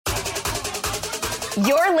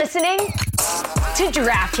You're listening to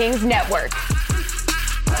DraftKings Network.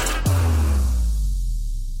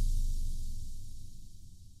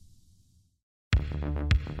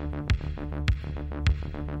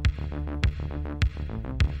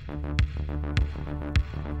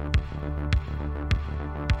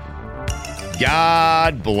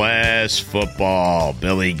 God bless football.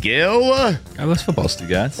 Billy Gill. God bless football, Stu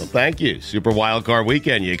Gatz. Well, thank you. Super Wild Card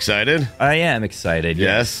Weekend. You excited? I am excited.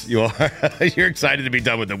 Yes, you are. You're excited to be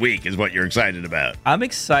done with the week is what you're excited about. I'm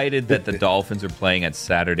excited that the Dolphins are playing at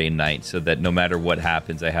Saturday night so that no matter what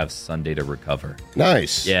happens, I have Sunday to recover.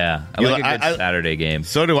 Nice. Yeah. I like a good Saturday game.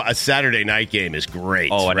 So do a Saturday night game is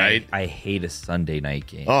great, right? I hate a Sunday night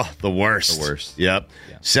game. Oh, the worst. The worst. Yep.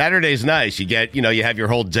 Yeah. Saturday's nice. You get, you have your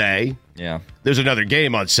whole day. Yeah. There's another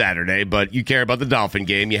game on Saturday, but you care about the Dolphin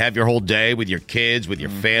game. You have your whole day with your kids, with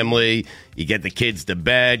your family. You get the kids to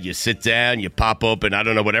bed. You sit down. You pop open, I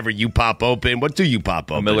don't know, whatever you pop open. What do you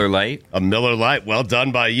pop open? A Miller Lite. A Miller Lite. Well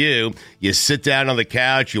done by you. You sit down on the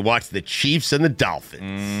couch. You watch the Chiefs and the Dolphins.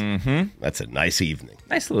 Mm-hmm. That's a nice evening.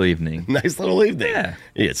 Nice little evening. Nice little evening. Yeah.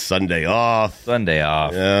 It's Sunday off. Sunday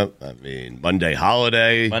off. Yeah. I mean, Monday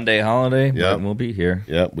holiday. Monday holiday. Yeah. We'll be here.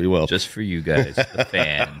 Yeah, we will. Just for you guys, the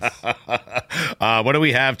fans. What do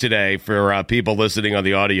we have today for people listening on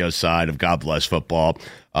the audio side of God Bless Football?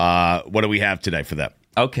 What do we have today for them?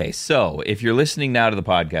 Okay, so if you're listening now to the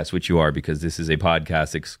podcast, which you are because this is a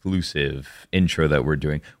podcast exclusive intro that we're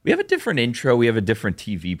doing, we have a different intro. We have a different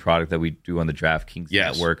TV product that we do on the DraftKings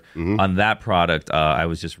Network. Mm-hmm. On that product, I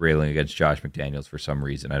was just railing against Josh McDaniels for some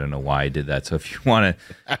reason. I don't know why I did that. So if you want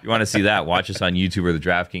to see that, watch us on YouTube or the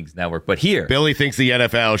DraftKings Network. But here, Billy thinks the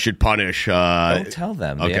NFL should punish. Don't tell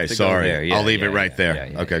them. Okay, sorry. Yeah, I'll leave it right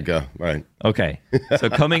there. Okay, go. Right. Okay. So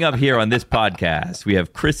coming up here on this podcast, we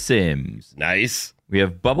have Chris Sims. Nice. We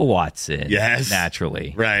have Bubba Watson. Yes.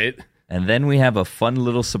 Naturally. Right. And then we have a fun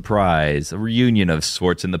little surprise, a reunion of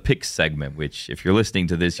sorts in the picks segment, which if you're listening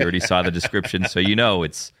to this, you already saw the description, so you know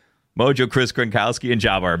it's Mojo, Chris Gronkowski, and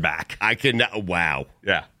Jabba are back. Wow.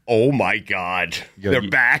 Yeah. Oh, my God. They're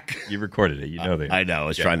back. You recorded it. You know they. I know. I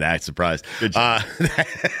was trying to act surprised. Good job.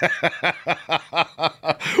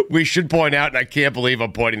 We should point out, and I can't believe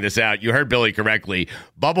I'm pointing this out. You heard Billy correctly.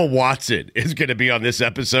 Bubba Watson is going to be on this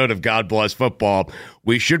episode of God Bless Football.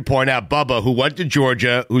 We should point out Bubba, who went to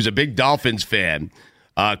Georgia, who's a big Dolphins fan.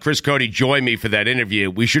 Chris Cody joined me for that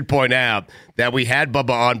interview. We should point out that we had Bubba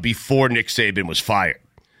on before Nick Saban was fired.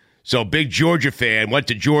 So big Georgia fan, went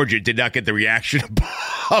to Georgia, did not get the reaction of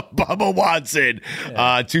Bubba Watson,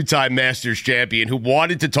 two-time Masters champion, who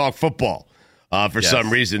wanted to talk football for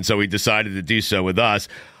some reason, so he decided to do so with us.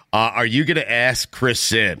 Are you going to ask Chris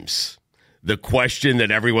Sims the question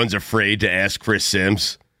that everyone's afraid to ask Chris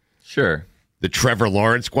Sims? Sure. The Trevor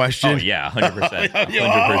Lawrence question? Oh, yeah, 100%. 100%.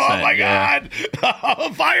 Oh, my God.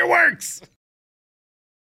 Fireworks.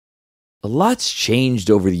 A lot's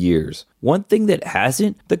changed over the years. One thing that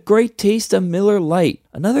hasn't, the great taste of Miller Lite.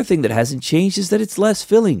 Another thing that hasn't changed is that it's less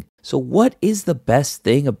filling. So what is the best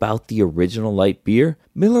thing about the original light beer?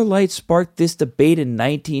 Miller Lite sparked this debate in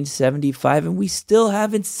 1975 and we still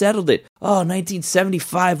haven't settled it. Oh,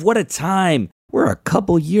 1975, what a time. We're a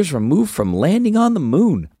couple years removed from landing on the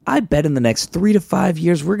moon. I bet in the next 3 to 5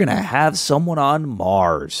 years we're going to have someone on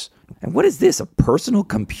Mars. And what is this, a personal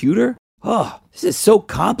computer? Oh, this is so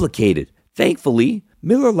complicated. Thankfully,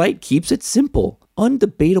 Miller Lite keeps it simple.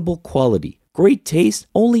 Undebatable quality. Great taste,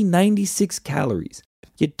 only 96 calories.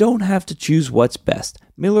 You don't have to choose what's best.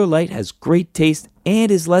 Miller Lite has great taste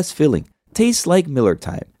and is less filling. Tastes like Miller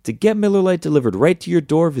time. To get Miller Lite delivered right to your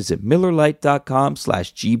door, visit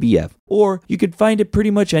MillerLite.com/GBF. Or you can find it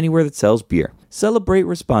pretty much anywhere that sells beer. Celebrate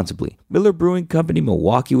responsibly. Miller Brewing Company,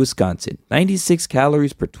 Milwaukee, Wisconsin. 96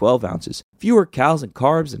 calories per 12 ounces. Fewer calories and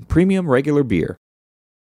carbs than premium regular beer.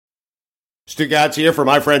 Stu Gatz here for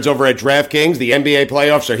my friends over at DraftKings. The NBA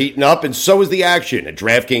playoffs are heating up, and so is the action at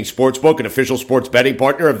DraftKings Sportsbook, an official sports betting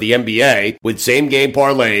partner of the NBA, with same-game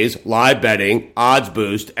parlays, live betting, odds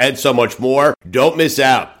boost, and so much more. Don't miss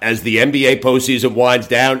out as the NBA postseason winds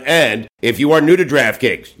down, and if you are new to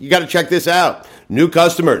DraftKings, you got to check this out. New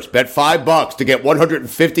customers, bet $5 to get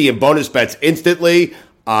 $150 in bonus bets instantly.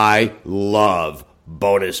 I love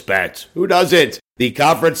bonus bets. Who doesn't? The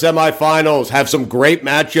conference semifinals have some great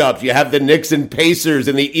matchups. You have the Knicks and Pacers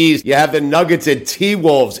in the East. You have the Nuggets and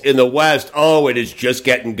T-Wolves in the West. Oh, it is just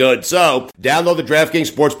getting good. So, download the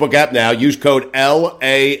DraftKings Sportsbook app now. Use code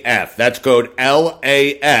LAF. That's code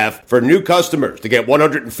LAF for new customers to get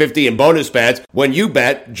 $150 in bonus bets when you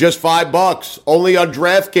bet just $5. Only on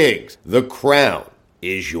DraftKings. The crown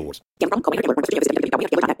is yours.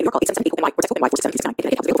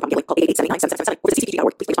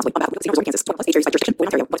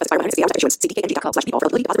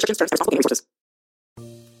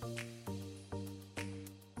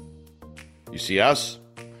 You see us?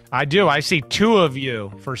 I do. I see two of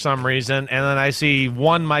you for some reason, and then I see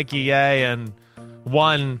one Mikey A and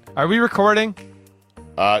one. Are we recording?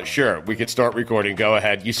 Sure. We could start recording. Go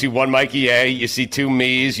ahead. You see one Mikey A, you see two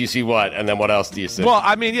me's, you see what? And then what else do you see? Well,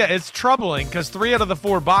 I mean, yeah, it's troubling because 3 out of the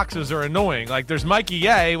 4 boxes are annoying. Like, there's Mikey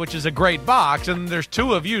A, which is a great box, and there's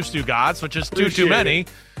 2 of you, Stu Gotts, which is too many.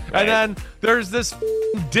 Right. And then there's this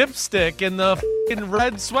dipstick in the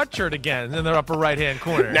red sweatshirt again in the upper right-hand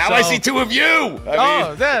corner. Now I see 2 of you. Boom.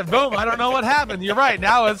 I don't know what happened. You're right.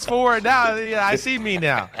 Now it's 4. Now I see me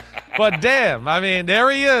now. But damn, I mean, there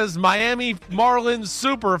he is, Miami Marlins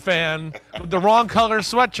super fan with the wrong color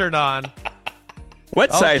sweatshirt on.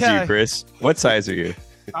 What size are you, Chris? What size are you?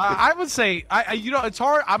 I would say, it's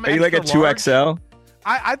hard. Are you like a 2XL?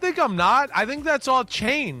 I think I'm not. I think that's all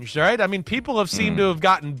changed, right? I mean, people have seemed to have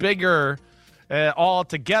gotten bigger all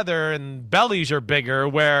together, and bellies are bigger,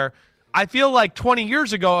 where I feel like 20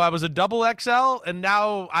 years ago I was a double XL, and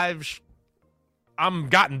now I'm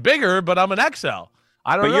gotten bigger, but I'm an XL.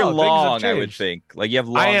 I don't know. But you're long, I would think. Like, you have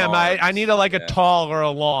long I am. arms. I need a tall or a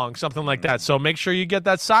long, something like that. So make sure you get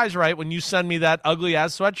that size right when you send me that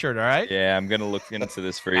ugly-ass sweatshirt, all right? Yeah, I'm going to look into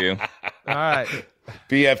this for you. All right.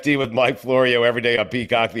 BFD with Mike Florio every day on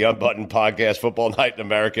Peacock, the Unbuttoned Podcast, Football Night in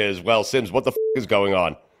America as well. Sims, what the is going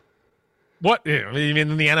on? What? You mean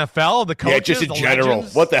in the NFL? The coaches? Yeah, just in general.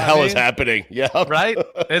 Legends? What the hell is happening? Yeah. Right?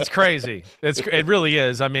 It's crazy. It really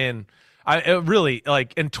is. I mean, it really,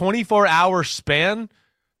 like, in 24-hour span,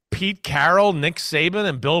 Pete Carroll, Nick Saban,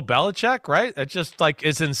 and Bill Belichick, right? It's just, like,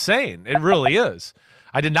 it's insane. It really is.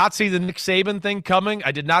 I did not see the Nick Saban thing coming.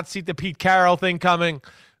 I did not see the Pete Carroll thing coming.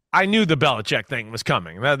 I knew the Belichick thing was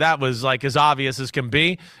coming. That was, like, as obvious as can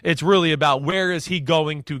be. It's really about where is he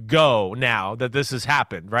going to go now that this has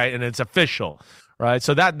happened, right? And it's official, right?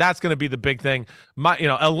 So that's going to be the big thing.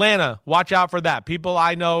 Atlanta, watch out for that. People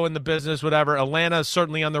I know in the business, whatever, Atlanta is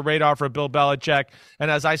certainly on the radar for Bill Belichick.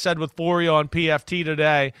 And as I said with Florio on PFT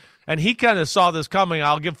today, and he kind of saw this coming,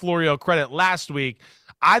 I'll give Florio credit last week,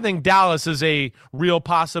 I think Dallas is a real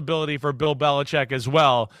possibility for Bill Belichick as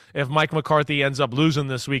well if Mike McCarthy ends up losing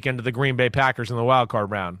this weekend to the Green Bay Packers in the wild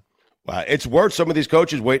card round. It's worth some of these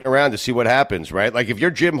coaches waiting around to see what happens, right? Like if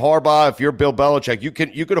you're Jim Harbaugh, if you're Bill Belichick,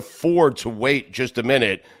 you can afford to wait just a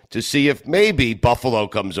minute to see if maybe Buffalo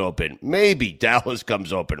comes open, maybe Dallas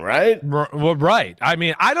comes open, right? Right. I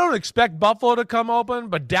mean, I don't expect Buffalo to come open,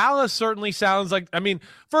 but Dallas certainly sounds like. I mean,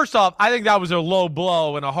 first off, I think that was a low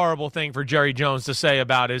blow and a horrible thing for Jerry Jones to say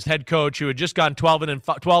about his head coach, who had just gone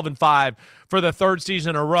 12-5 for the 3rd season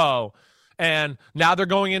in a row. And now they're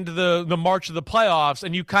going into the march of the playoffs,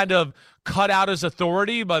 and you kind of cut out his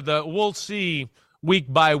authority, but we'll see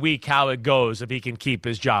week by week how it goes if he can keep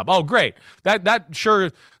his job. Oh, great. That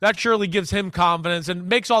surely gives him confidence and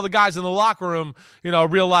makes all the guys in the locker room,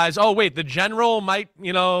 realize, oh, wait, the general might,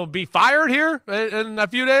 be fired here in a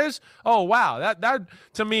few days. Oh, wow. That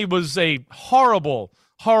to me was a horrible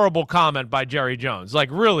comment by Jerry Jones. Like,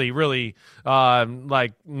 really, really,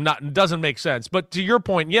 doesn't make sense. But to your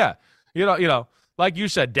point, yeah. Like you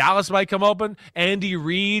said, Dallas might come open. Andy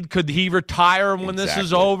Reid, could he retire when this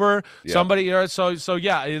is over? Yep. Somebody, so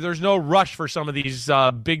yeah. There's no rush for some of these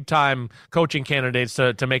big time coaching candidates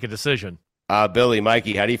to make a decision. Billy,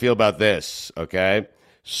 Mikey, how do you feel about this? Okay,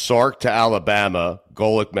 Sark to Alabama.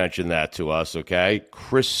 Golick mentioned that to us. Okay,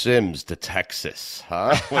 Chris Sims to Texas.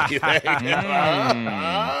 Huh? What do you think? No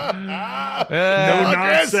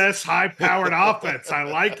nonsense, high-powered offense. I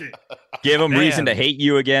like it. Give them reason to hate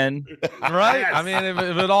you again, right? Yes. I mean,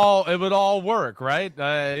 it would all work, right?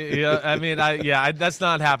 That's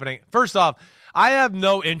not happening. First off, I have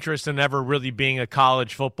no interest in ever really being a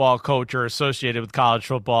college football coach or associated with college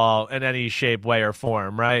football in any shape, way, or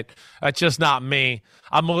form, right? That's just not me.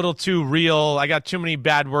 I'm a little too real. I got too many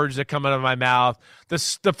bad words that come out of my mouth.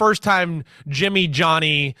 The first time Jimmy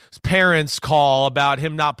Johnny's parents call about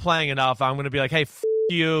him not playing enough, I'm going to be like, hey,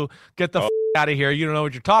 you, get the out of here. You don't know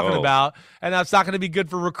what you're talking about. And that's not going to be good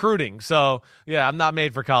for recruiting. So, yeah, I'm not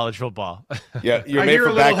made for college football. Yeah, you're made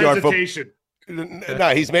for backyard football.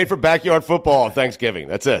 No, he's made for backyard football on Thanksgiving.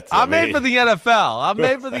 That's it. I'm made for the NFL. I'm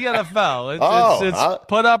made for the NFL. It's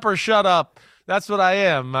put up or shut up. That's what I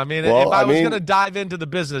am. I mean, if I was going to dive into the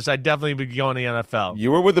business, I'd definitely be going to the NFL.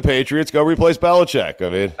 You were with the Patriots. Go replace Belichick. I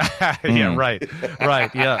mean, yeah, right.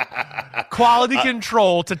 Yeah, quality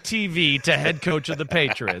control to TV to head coach of the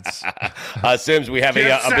Patriots. Sims, we have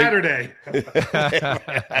a Saturday.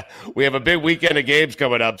 We have a big weekend of games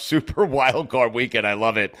coming up. Super wild card weekend. I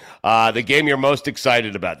love it. The game you're most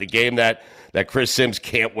excited about. The game that Chris Sims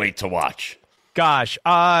can't wait to watch. Gosh,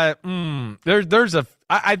 I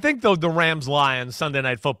think though the Rams-Lions Sunday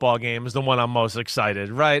Night Football game is the one I'm most excited,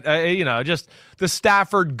 right? Just the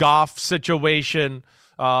Stafford-Goff situation.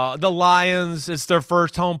 The Lions, it's their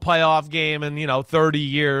first home playoff game in 30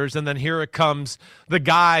 years, and then here it comes the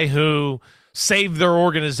guy who saved their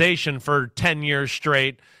organization for 10 years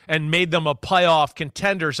straight and made them a playoff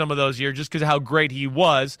contender some of those years just because of how great he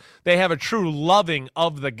was. They have a true loving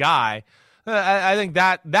of the guy. I think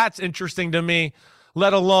that's interesting to me,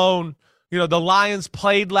 let alone, the Lions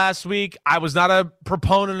played last week. I was not a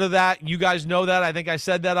proponent of that. You guys know that. I think I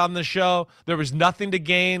said that on the show. There was nothing to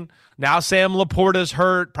gain. Now Sam Laporta's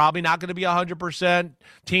hurt, probably not going to be 100%.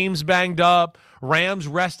 Team's banged up. Rams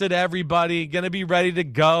rested everybody, going to be ready to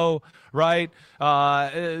go, right?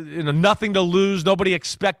 Nothing to lose. Nobody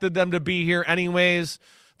expected them to be here anyways.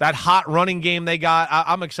 That hot running game they got,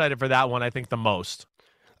 I'm excited for that one, I think, the most.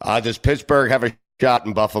 Does Pittsburgh have a shot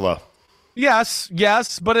in Buffalo? Yes,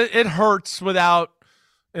 but it hurts without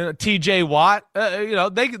T.J. Watt.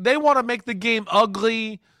 They want to make the game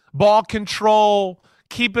ugly, ball control,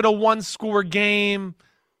 keep it a one-score game.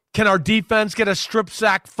 Can our defense get a strip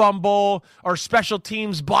sack fumble? Our special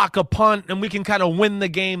teams block a punt, and we can kind of win the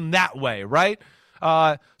game that way, right?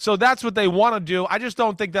 So that's what they want to do. I just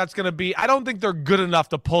don't think that's going to be – I don't think they're good enough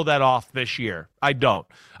to pull that off this year. I don't.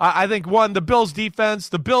 I think, one, the Bills' defense,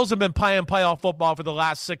 the Bills have been playing playoff football for the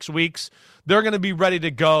last 6 weeks. They're going to be ready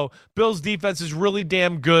to go. Bills' defense is really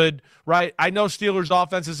damn good, right? I know Steelers'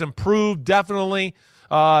 offense has improved, definitely,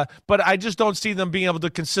 but I just don't see them being able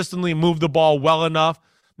to consistently move the ball well enough.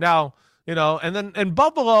 Now, and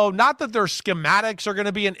Buffalo, not that their schematics are going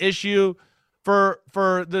to be an issue for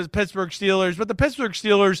the Pittsburgh Steelers, but the Pittsburgh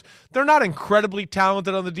Steelers, they're not incredibly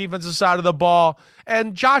talented on the defensive side of the ball.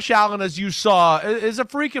 And Josh Allen, as you saw, is a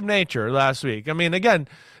freak of nature last week. I mean, again,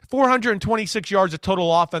 426 yards of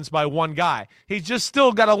total offense by one guy. He's just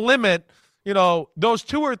still got a limit. Those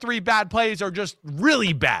 2 or 3 bad plays are just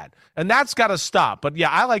really bad, and that's got to stop. But, yeah,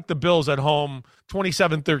 I like the Bills at home.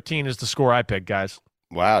 27-13 is the score I pick, guys.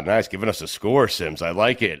 Wow, nice, giving us a score, Sims. I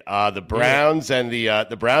like it. The Browns and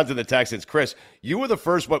the Browns and the Texans. Chris, you were the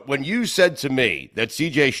first one when you said to me that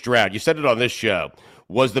C.J. Stroud, you said it on this show,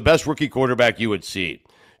 was the best rookie quarterback you had seen.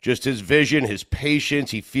 Just his vision, his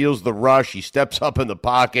patience, he feels the rush, he steps up in the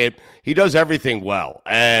pocket, he does everything well.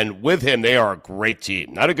 And with him, they are a great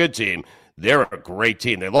team. Not a good team. They're a great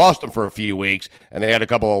team. They lost him for a few weeks, and they had a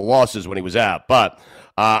couple of losses when he was out. But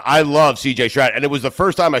I love C.J. Stroud, and it was the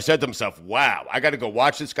first time I said to myself, wow, I got to go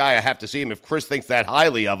watch this guy. I have to see him if Chris thinks that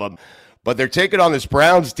highly of him. But they're taking on this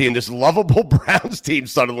Browns team, this lovable Browns team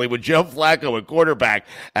suddenly with Joe Flacco at quarterback,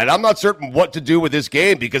 and I'm not certain what to do with this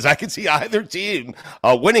game because I can see either team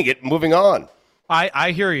winning it and moving on.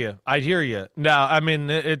 I hear you. Now, I mean,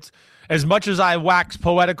 it's as much as I wax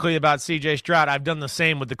poetically about C.J. Stroud, I've done the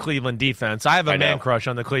same with the Cleveland defense. I have a man crush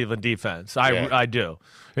on the Cleveland defense. I do,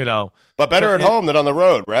 But better at home than on the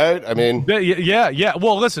road, right? I mean, yeah.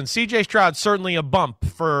 Well, listen, C.J. Stroud's certainly a bump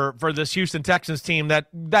for this Houston Texans team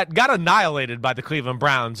that got annihilated by the Cleveland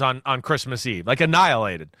Browns on Christmas Eve, like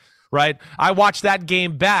annihilated, right? I watched that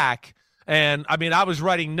game back, and I mean, I was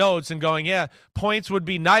writing notes and going, yeah, points would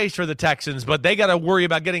be nice for the Texans, but they got to worry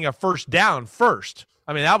about getting a first down first.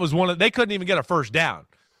 I mean, that was they couldn't even get a first down,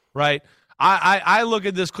 right? I look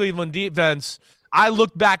at this Cleveland defense. I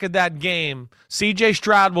look back at that game. C.J.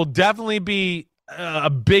 Stroud will definitely be a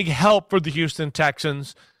big help for the Houston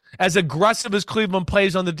Texans. As aggressive as Cleveland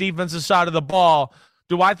plays on the defensive side of the ball,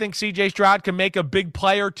 do I think C.J. Stroud can make a big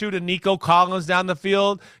play or two to Nico Collins down the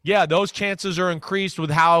field? Yeah, those chances are increased with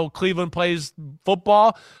how Cleveland plays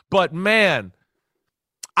football. But, man,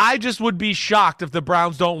 I just would be shocked if the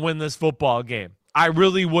Browns don't win this football game. I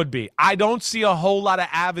really would be. I don't see a whole lot of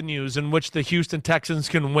avenues in which the Houston Texans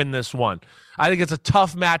can win this one. I think it's a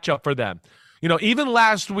tough matchup for them. Even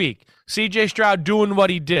last week, C.J. Stroud doing what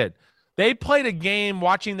he did, they played a game,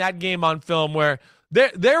 watching that game on film, where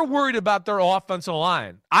they're worried about their offensive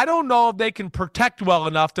line. I don't know if they can protect well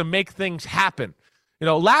enough to make things happen.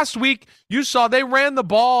 Last week you saw they ran the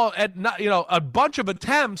ball at a bunch of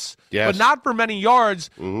attempts, but not for many yards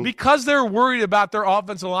because they're worried about their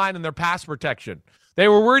offensive line and their pass protection. They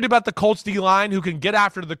were worried about the Colts D-line who can get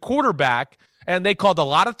after the quarterback And they called a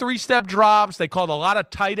lot of 3-step drops. They called a lot of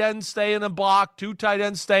tight ends staying in block, 2 tight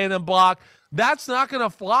ends staying in block. That's not going to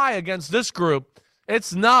fly against this group.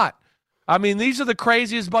 It's not. I mean, these are the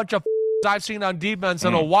craziest bunch of I've seen on defense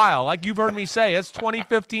in a while. Like you've heard me say, it's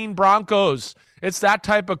 2015 Broncos. It's that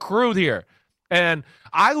type of crew here. And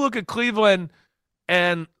I look at Cleveland,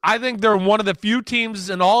 and I think they're one of the few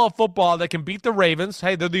teams in all of football that can beat the Ravens.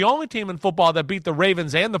 Hey, they're the only team in football that beat the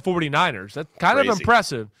Ravens and the 49ers. That's kind of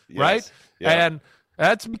impressive, right? Yeah. And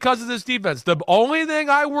that's because of this defense. The only thing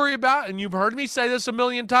I worry about, and you've heard me say this a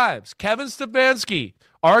million times, Kevin Stefanski,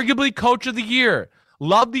 arguably coach of the year.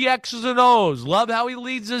 Love the X's and O's. Love how he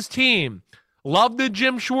leads his team. Love the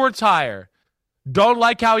Jim Schwartz hire. Don't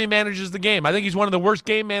like how he manages the game. I think he's one of the worst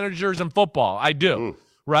game managers in football. I do,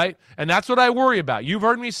 right? And that's what I worry about. You've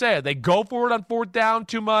heard me say it. They go for it on 4th down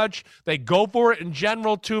too much. They go for it in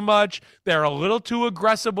general too much. They're a little too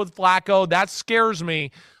aggressive with Flacco. That scares me.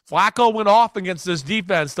 Flacco went off against this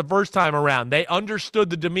defense the first time around. They understood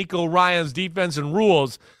the DeMeco Ryans defense and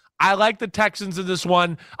rules. I like the Texans in this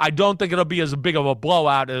one. I don't think it'll be as big of a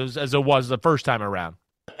blowout as it was the first time around.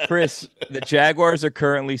 Chris, the Jaguars are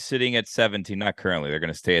currently sitting at 17. Not currently. They're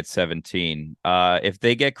going to stay at 17. If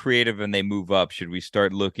they get creative and they move up, should we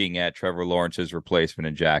start looking at Trevor Lawrence's replacement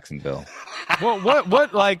in Jacksonville? Well,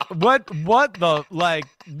 what the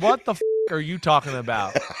are you talking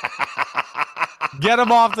about? Get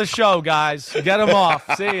him off the show, guys. Get him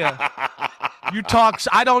off. See ya.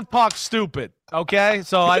 I don't talk stupid. Okay,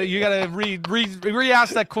 so you gotta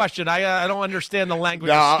re-ask that question. I don't understand the language.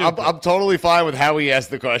 No, I'm totally fine with how he asked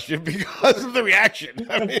the question because of the reaction.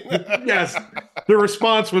 I mean, yes, the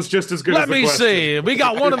response was just as good. Let as the me question. see. We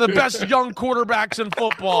got one of the best young quarterbacks in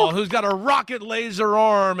football who's got a rocket laser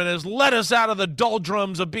arm and has led us out of the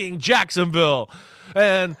doldrums of being Jacksonville,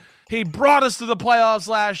 and he brought us to the playoffs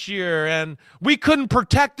last year, and we couldn't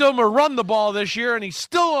protect him or run the ball this year, and he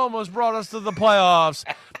still almost brought us to the playoffs.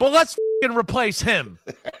 But let's replace him.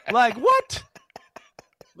 Like, what?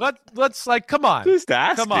 Let's come on. Just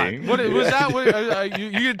asking. Come on. What was that?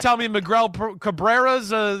 You gonna tell me Miguel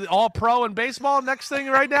Cabrera's all pro in baseball next thing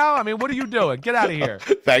right now? I mean, what are you doing? Get out of here.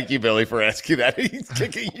 Thank you, Billy, for asking that. He's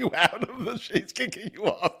kicking you out of the show. He's kicking you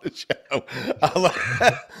off the show.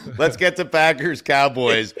 Let's get to Packers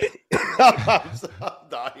Cowboys. I'm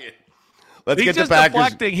dying. He's just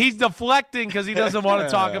deflecting. He's deflecting because he doesn't want to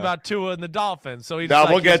talk about Tua and the Dolphins. So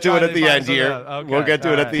we'll get to it at the end here. Okay. We'll get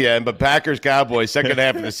to it at the end. But Packers Cowboys, second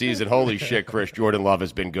half of the season. Holy shit, Chris, Jordan Love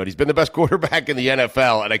has been good. He's been the best quarterback in the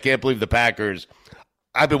NFL, and I can't believe the Packers.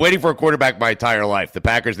 I've been waiting for a quarterback my entire life. The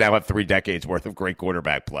Packers now have 3 decades worth of great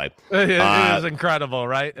quarterback play. It is incredible,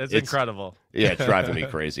 right? It's incredible. Yeah, it's driving me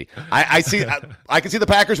crazy. I can see the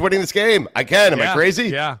Packers winning this game. I can. Am I crazy?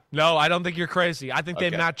 Yeah. No, I don't think you're crazy. I think they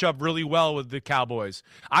match up really well with the Cowboys.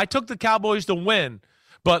 I took the Cowboys to win,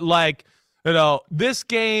 but this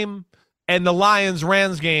game and the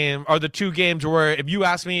Lions-Rams game are the 2 games where if you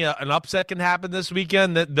ask me an upset can happen this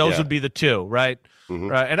weekend, those would be the 2, right? Mm-hmm.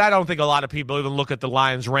 Right? And I don't think a lot of people even look at the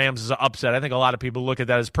Lions-Rams as an upset. I think a lot of people look at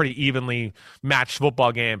that as a pretty evenly matched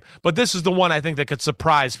football game. But this is the one I think that could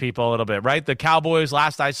surprise people a little bit, right? The Cowboys,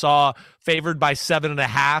 last I saw, favored by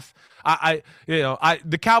 7.5.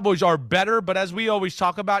 The Cowboys are better, but as we always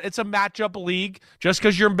talk about, it's a matchup league. Just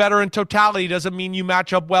because you're better in totality doesn't mean you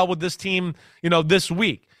match up well with this team, this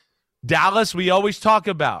week. Dallas, we always talk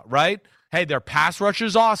about, right? Hey, their pass rush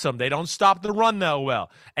is awesome. They don't stop the run that well.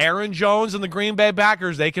 Aaron Jones and the Green Bay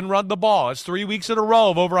Packers, they can run the ball. It's 3 weeks in a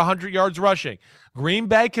row of over 100 yards rushing. Green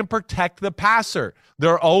Bay can protect the passer.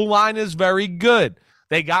 Their O-line is very good.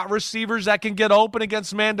 They got receivers that can get open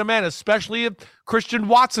against man-to-man, especially if Christian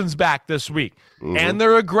Watson's back this week. Mm-hmm. And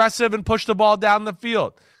they're aggressive and push the ball down the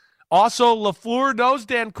field. Also, LaFleur knows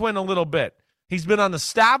Dan Quinn a little bit. He's been on the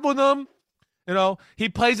staff with him. He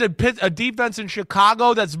plays a defense in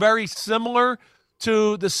Chicago that's very similar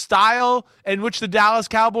to the style in which the Dallas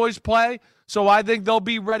Cowboys play. So I think they'll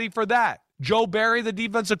be ready for that. Joe Barry, the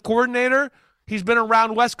defensive coordinator, he's been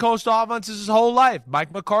around West Coast offenses his whole life.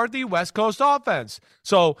 Mike McCarthy, West Coast offense.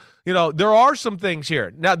 So, there are some things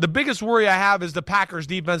here. Now, the biggest worry I have is the Packers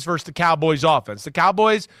defense versus the Cowboys offense. The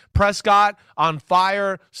Cowboys, Prescott on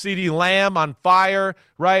fire, CeeDee Lamb on fire,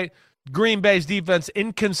 right? Green Bay's defense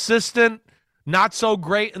inconsistent. Not so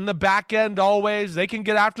great in the back end always. They can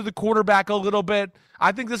get after the quarterback a little bit.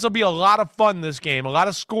 I think this will be a lot of fun, this game, a lot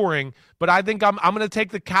of scoring. But I think I'm going to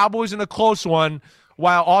take the Cowboys in a close one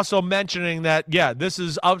while also mentioning that, yeah, this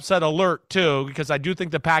is upset alert too, because I do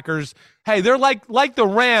think the Packers, hey, they're like the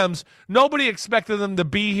Rams. Nobody expected them to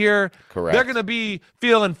be here. Correct. They're going to be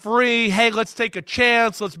feeling free. Hey, let's take a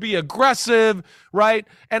chance. Let's be aggressive, right?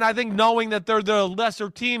 And I think knowing that they're the lesser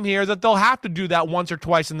team here, that they'll have to do that once or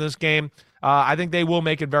twice in this game. I think they will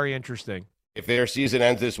make it very interesting. If their season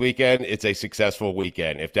ends this weekend, it's a successful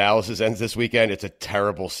weekend. If Dallas's ends this weekend, it's a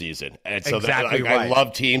terrible season. And so exactly I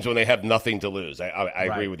love teams when they have nothing to lose. I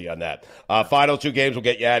agree with you on that. Final two games will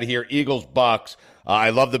get you out of here. Eagles-Bucks. I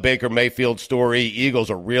love the Baker Mayfield story.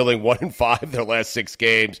 Eagles are reeling 1-5 their last 6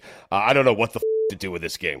 games. I don't know what the to do with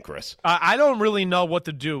this game, Chris. I don't really know what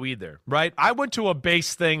to do either, right? I went to a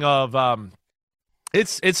base thing of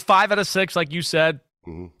it's 5 out of 6, like you said.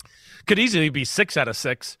 Mm-hmm. Could easily be 6 out of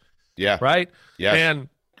 6. Yeah. Right? Yes. And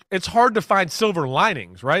it's hard to find silver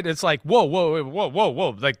linings, right? It's like, whoa.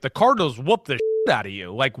 Like the Cardinals whooped the shit out of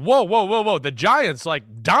you. Like, whoa. The Giants,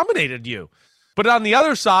 like, dominated you. But on the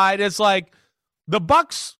other side, it's like the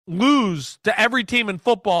Bucks lose to every team in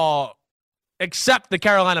football except the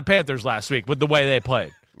Carolina Panthers last week with the way they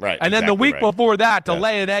played. Right. And then the week before that, to Yes.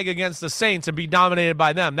 lay an egg against the Saints and be dominated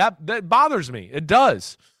by them. That bothers me. It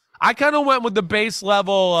does. I kind of went with the base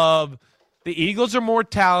level of the Eagles are more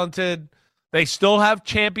talented. They still have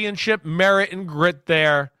championship merit and grit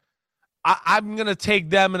there. I'm going to take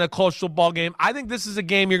them in a close football game. I think this is a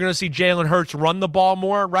game you're going to see Jalen Hurts run the ball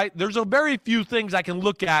more, right? There's a very few things I can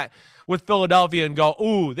look at with Philadelphia and go,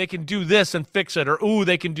 ooh, they can do this and fix it, or ooh,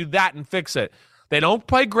 they can do that and fix it. They don't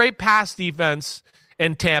play great pass defense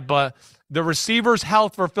in Tampa. The receivers'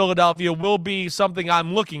 health for Philadelphia will be something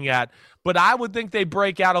I'm looking at. But I would think they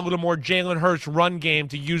break out a little more Jalen Hurts run game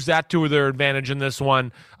to use that to their advantage in this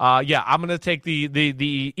one. I'm going to take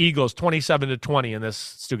the Eagles 27-20 in this,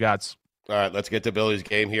 Stugotz. All right, let's get to Billy's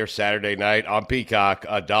game here Saturday night on Peacock.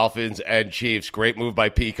 Dolphins and Chiefs. Great move by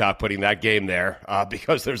Peacock putting that game there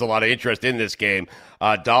because there's a lot of interest in this game.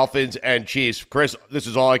 Dolphins and Chiefs. Chris, this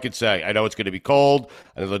is all I could say. I know it's going to be cold.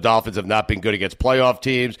 I know the Dolphins have not been good against playoff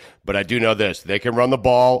teams, but I do know this. They can run the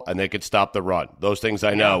ball, and they can stop the run. Those things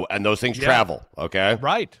I know, and those things travel, okay?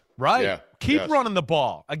 Right. Yeah. Keep running the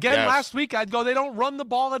ball. Again, Yes. last week I'd go, they don't run the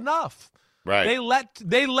ball enough. Right.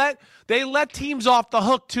 They let teams off the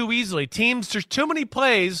hook too easily. There's too many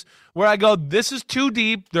plays where I go, this is too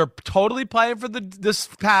deep. They're totally playing for this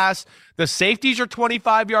pass. The safeties are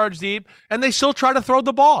 25 yards deep, and they still try to throw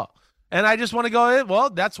the ball. And I just want to go, well,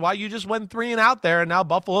 that's why you just went 3 and out there, and now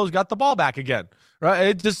Buffalo's got the ball back again.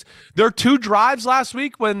 Right? Their 2 drives last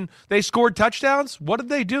week when they scored touchdowns. What did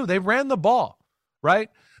they do? They ran the ball. Right?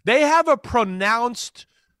 They have a pronounced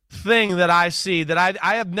thing that I see that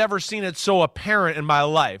I have never seen it so apparent in my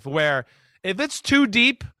life, where if it's too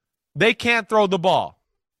deep, they can't throw the ball,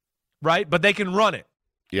 right? But they can run it.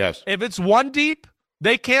 Yes. If it's 1 deep,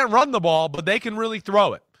 they can't run the ball, but they can really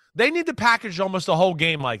throw it. They need to package almost a whole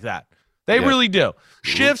game like that. They really do.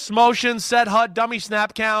 Shifts, motion, set hut, dummy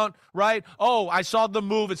snap count, right? Oh, I saw the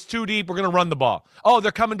move. It's too deep. We're going to run the ball. Oh,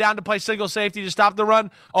 they're coming down to play single safety to stop the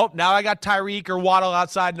run. Oh, now I got Tyreek or Waddle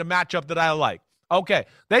outside in a matchup that I like. Okay,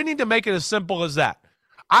 they need to make it as simple as that.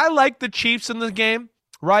 I like the Chiefs in the game,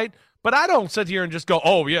 right? But I don't sit here and just go,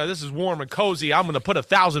 oh, yeah, this is warm and cozy. I'm going to put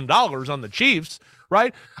 $1,000 on the Chiefs,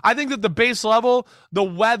 right? I think that the base level, the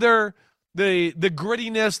weather, the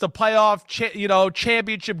grittiness, the playoff,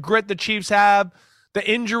 championship grit the Chiefs have, the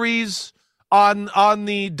injuries on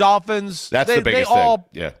the Dolphins. That's the biggest thing.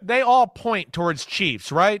 Yeah. They all point towards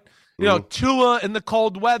Chiefs, right? You know, Tua in the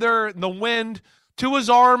cold weather, in the wind. Tua's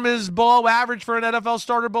arm is below average for an NFL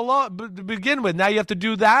starter to begin with. Now you have to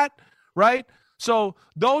do that, right? So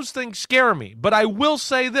those things scare me. But I will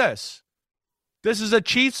say this. This is a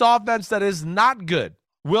Chiefs offense that is not good.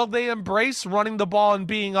 Will they embrace running the ball and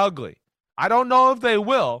being ugly? I don't know if they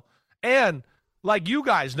will. And like you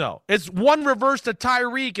guys know, it's one reverse to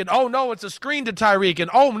Tyreek, and oh no, it's a screen to Tyreek,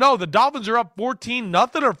 and oh no, the Dolphins are up 14-0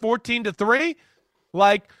 or 14-3.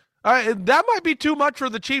 Like, that might be too much for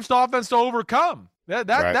the Chiefs offense to overcome.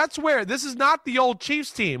 That's where this is not the old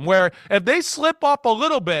Chiefs team where if they slip up a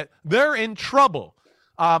little bit, they're in trouble.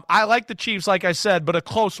 I like the Chiefs, like I said, but a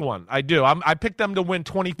close one. I do. I picked them to win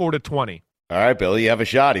 24-20. All right, Billy, you have a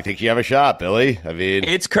shot. He thinks you have a shot, Billy. I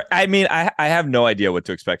mean, I have no idea what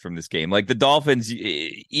to expect from this game. Like the Dolphins,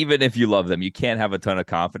 even if you love them, you can't have a ton of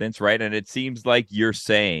confidence, right? And it seems like you're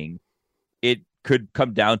saying it could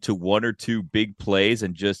come down to 1 or 2 big plays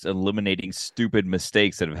and just eliminating stupid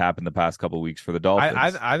mistakes that have happened the past couple of weeks for the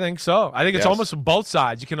Dolphins. I think so. I think it's almost both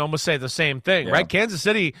sides. You can almost say the same thing, right? Kansas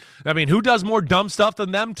City, I mean, who does more dumb stuff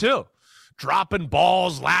than them too? Dropping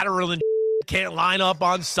balls, lateral and can't line up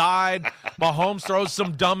on side. Mahomes throws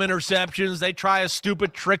some dumb interceptions. They try a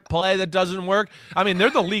stupid trick play that doesn't work. I mean, they're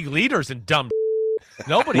the league leaders in dumb.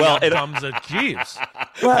 Nobody outdumbs the Chiefs.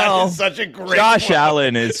 Well, such a great Josh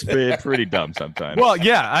Allen is pretty dumb sometimes. Well,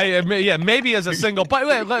 yeah, maybe as a single play.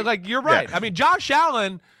 Like you're right. Yeah. I mean, Josh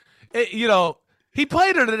Allen, he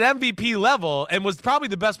played at an MVP level and was probably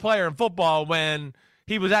the best player in football when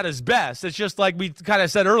he was at his best. It's just like we kind of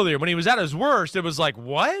said earlier, when he was at his worst, it was like,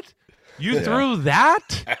 what? You threw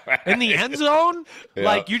that in the end zone? Yeah.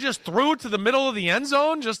 Like, you just threw it to the middle of the end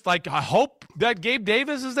zone? Just like, I hope that Gabe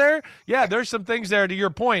Davis is there? Yeah, there's some things there, to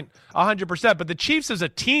your point, 100%. But the Chiefs as a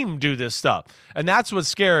team do this stuff, and that's what's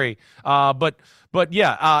scary. But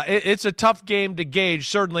it's a tough game to gauge,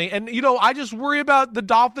 certainly. And, I just worry about the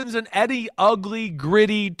Dolphins and any ugly,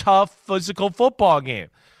 gritty, tough, physical football game.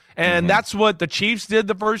 And that's what the Chiefs did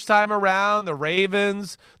the first time around, the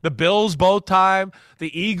Ravens, the Bills both time,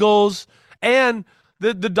 the Eagles. And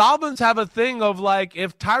the Dolphins have a thing of, like,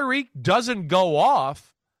 if Tyreek doesn't go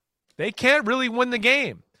off, they can't really win the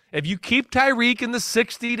game. If you keep Tyreek in the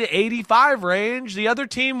 60 to 85 range, the other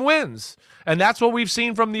team wins. And that's what we've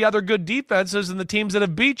seen from the other good defenses and the teams that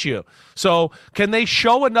have beat you. So can they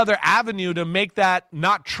show another avenue to make that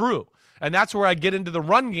not true? And that's where I get into the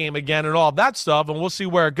run game again and all of that stuff, and we'll see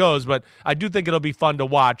where it goes. But I do think it'll be fun to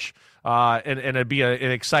watch, and it'll be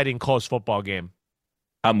an exciting, close football game.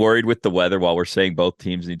 I'm worried with the weather. While we're saying both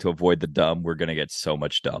teams need to avoid the dumb, we're going to get so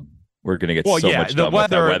much dumb. We're going to get much dumb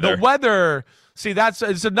with that weather. The weather, see,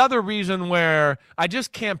 it's another reason where I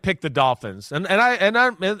just can't pick the Dolphins. And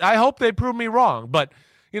I hope they prove me wrong. But,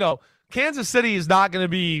 Kansas City is not going to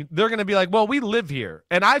be – they're going to be like, well, we live here.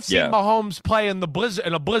 And I've seen Mahomes play in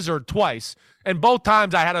a blizzard twice, and both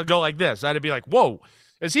times I had to go like this. I had to be like, whoa,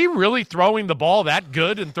 is he really throwing the ball that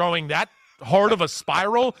good and throwing that hard of a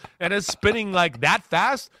spiral and is spinning like that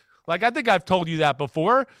fast? Like, I think I've told you that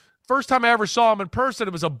before. First time I ever saw him in person,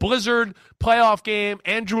 it was a blizzard playoff game,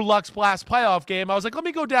 Andrew Luck's last playoff game. I was like, let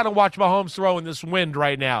me go down and watch Mahomes throw in this wind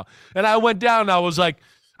right now. And I went down and I was like –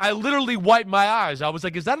 I literally wiped my eyes. I was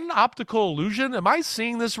like, is that an optical illusion? Am I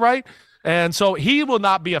seeing this right? And so he will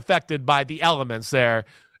not be affected by the elements there.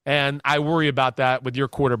 And I worry about that with your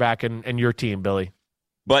quarterback and your team, Billy.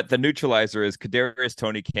 But the neutralizer is Kadarius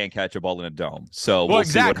Toney can't catch a ball in a dome. So we'll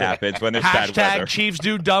see what happens when there's bad weather. Chiefs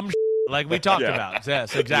do dumb shit. Like we talked about.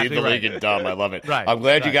 Yes, exactly. Lead the league in dumb. I love it. Right. I'm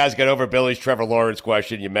glad you guys got over Billy's Trevor Lawrence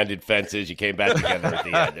question. You mended fences. You came back together at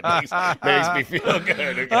the end. It makes me feel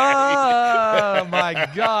good. Okay? Oh, my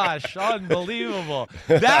gosh. Unbelievable.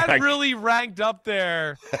 That really ranked up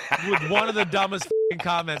there with one of the dumbest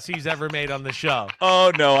comments he's ever made on the show.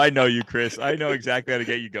 Oh, no. I know you, Chris. I know exactly how to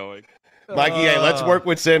get you going. Mikey, hey, let's work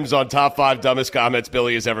with Sims on top 5 dumbest comments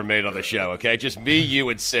Billy has ever made on the show, okay? Just me, you,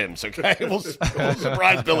 and Sims, okay? We'll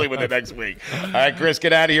surprise Billy with it next week. All right, Chris,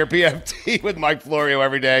 get out of here. PFT with Mike Florio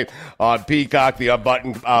every day on Peacock, the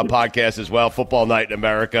Unbuttoned podcast as well. Football Night in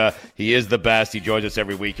America. He is the best. He joins us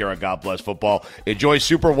every week here on God Bless Football. Enjoy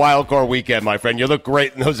Super Wildcard Weekend, my friend. You look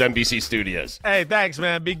great in those NBC studios. Hey, thanks,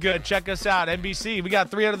 man. Be good. Check us out. NBC, we got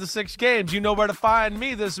 3 out of the 6 games. You know where to find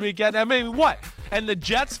me this weekend. I mean, what? And the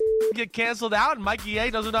Jets get canceled out and Mikey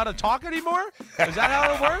A doesn't know how to talk anymore? Is that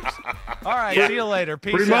how it works? All right, see you later.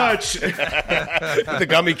 Peace out. Pretty much. The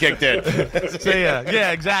gummy kicked in. See ya.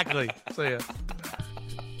 Yeah, exactly. See ya.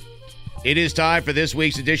 It is time for this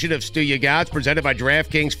week's edition of Stu Ya Gots, presented by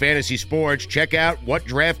DraftKings Fantasy Sports. Check out what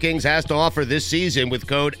DraftKings has to offer this season with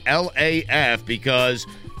code LAF, because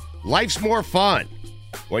life's more fun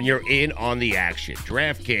when you're in on the action.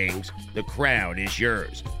 DraftKings, the crown is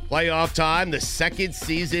yours. Playoff time. The second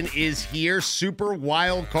season is here. Super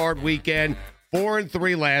Wild Card Weekend.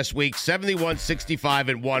 4-3 last week.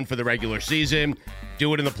 71-65-1 for the regular season.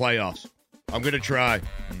 Do it in the playoffs. I'm going to try.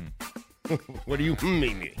 What do you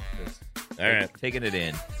mean? All right. Taking it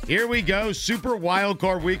in. Here we go. Super Wild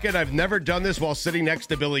Card Weekend. I've never done this while sitting next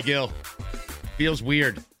to Billy Gill. Feels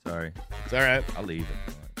weird. Sorry. It's all right. I'll leave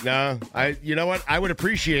it. No, you know what? I would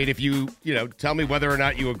appreciate if you tell me whether or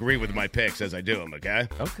not you agree with my picks as I do them, okay?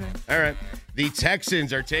 Okay. All right. The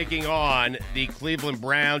Texans are taking on the Cleveland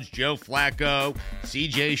Browns. Joe Flacco,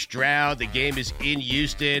 C.J. Stroud. The game is in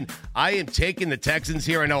Houston. I am taking the Texans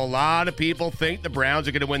here. I know a lot of people think the Browns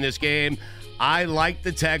are going to win this game. I like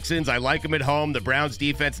the Texans. I like them at home. The Browns'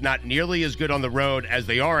 defense not nearly as good on the road as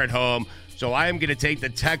they are at home. So I am going to take the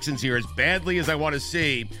Texans here as badly as I want to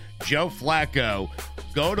see Joe Flacco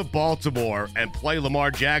go to Baltimore and play Lamar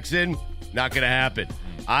Jackson. Not going to happen.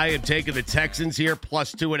 I am taking the Texans here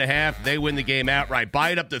plus 2.5. They win the game outright. Buy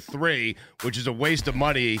it up to 3, which is a waste of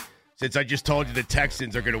money since I just told you the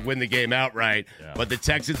Texans are going to win the game outright. Yeah. But the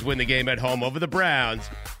Texans win the game at home over the Browns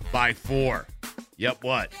by 4. Yep,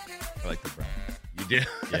 what? I like the Browns. You do?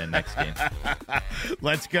 Yeah, next game.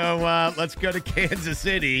 Let's go to Kansas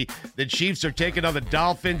City. The Chiefs are taking on the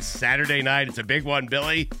Dolphins Saturday night. It's a big one,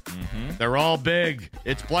 Billy. Mm-hmm. They're all big.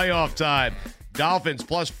 It's playoff time. Dolphins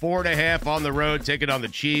plus 4.5 on the road, taking on the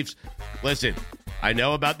Chiefs. Listen, I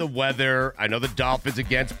know about the weather. I know the Dolphins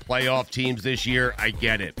against playoff teams this year. I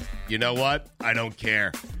get it. You know what? I don't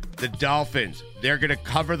care. The Dolphins, they're going to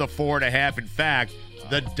cover the 4.5. In fact,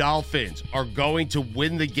 the Dolphins are going to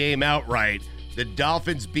win the game outright. The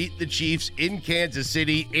Dolphins beat the Chiefs in Kansas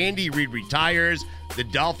City. Andy Reid retires. The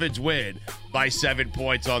Dolphins win by 7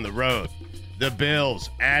 points on the road. The Bills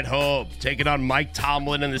at home, taking on Mike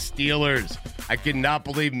Tomlin and the Steelers. I cannot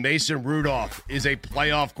believe Mason Rudolph is a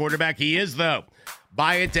playoff quarterback. He is, though.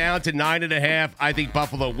 Buy it down to 9.5. I think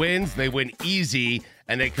Buffalo wins. They win easy,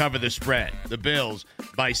 and they cover the spread. The Bills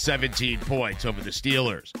by 17 points over the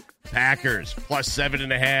Steelers. Packers plus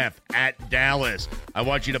 7.5 at Dallas. I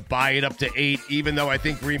want you to buy it up to 8, even though I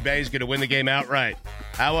think Green Bay is going to win the game outright.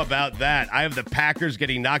 How about that? I have the Packers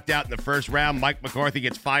getting knocked out in the first round. Mike McCarthy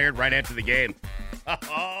gets fired right after the game.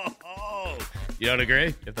 You don't agree?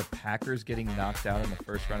 You have the Packers getting knocked out in the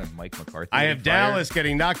first round and Mike McCarthy I have fired? Dallas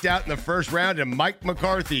getting knocked out in the first round and Mike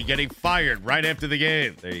McCarthy getting fired right after the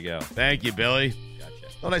game. There you go. Thank you, Billy.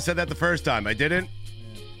 Gotcha. Thought I said that the first time. I didn't?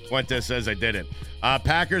 Fuentes says I didn't.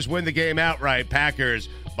 Packers win the game outright. Packers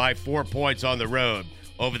by 4 points on the road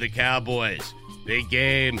over the Cowboys. Big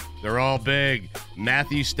game. They're all big.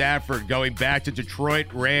 Matthew Stafford going back to Detroit.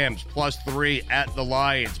 Rams plus 3 at the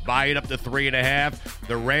Lions. Buy it up to 3.5.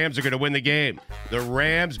 The Rams are going to win the game. The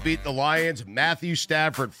Rams beat the Lions. Matthew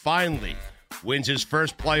Stafford finally wins his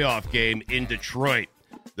first playoff game in Detroit.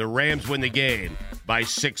 The Rams win the game by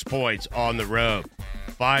 6 points on the road.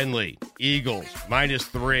 Finally, Eagles minus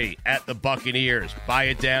 3 at the Buccaneers. Buy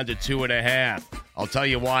it down to 2.5. I'll tell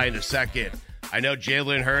you why in a second. I know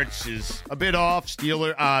Jalen Hurts is a bit off.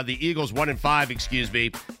 The Eagles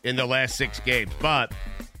 1-5, in the last 6 games. But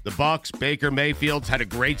the Bucs, Baker Mayfield's had a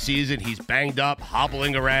great season. He's banged up,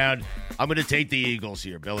 hobbling around. I'm going to take the Eagles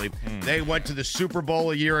here, Billy. They went to the Super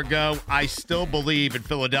Bowl a year ago. I still believe in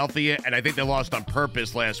Philadelphia, and I think they lost on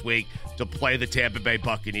purpose last week to play the Tampa Bay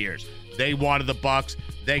Buccaneers. They wanted the Bucs.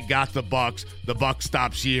 They got the Bucs. The Bucs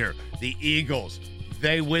stops here. The Eagles,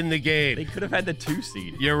 they win the game. They could have had the 2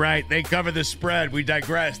 seed. You're right. They cover the spread. We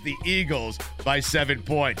digress. The Eagles by 7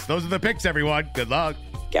 points. Those are the picks, everyone. Good luck.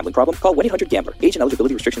 Gambling problem? Call 1-800-GAMBLER. Age and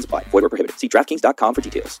eligibility restrictions apply. Void where prohibited. See DraftKings.com for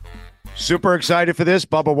details. Super excited for this.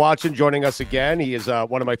 Bubba Watson joining us again. He is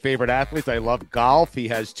one of my favorite athletes. I love golf. He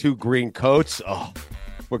has 2 green coats. Oh,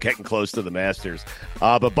 we're getting close to the Masters.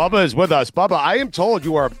 But Bubba is with us. Bubba, I am told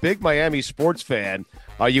you are a big Miami sports fan.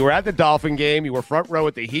 You were at the Dolphin game. You were front row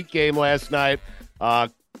at the Heat game last night.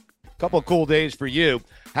 Couple of cool days for you.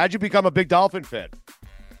 How'd you become a big Dolphin fan?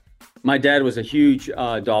 My dad was a huge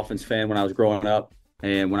Dolphins fan when I was growing up.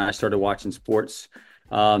 And when I started watching sports,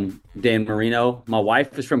 Dan Marino. My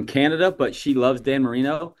wife is from Canada, but she loves Dan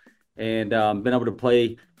Marino, and been able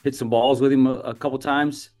to hit some balls with him a couple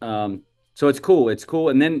times. So it's cool. It's cool.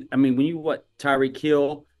 And then, I mean, when you watch Tyreek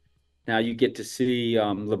Hill, now you get to see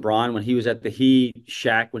LeBron when he was at the Heat,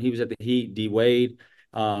 Shaq when he was at the Heat, D Wade.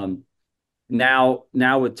 Now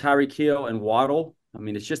with Tyreek Hill and Waddle, I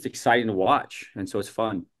mean, it's just exciting to watch, and so it's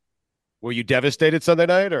fun. Were you devastated Sunday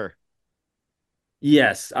night, or?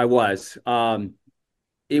 Yes, I was.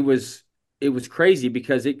 It was crazy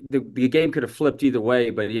because the game could have flipped either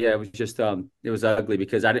way, but yeah, it was just it was ugly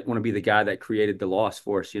because I didn't want to be the guy that created the loss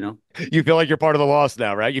for us, you know. You feel like you're part of the loss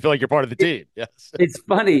now, right? You feel like you're part of the team. Yes. It's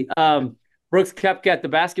funny. Brooks Koepka at the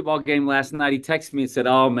basketball game last night, he texted me and said,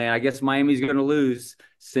 "Oh man, I guess Miami's going to lose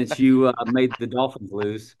since you made the Dolphins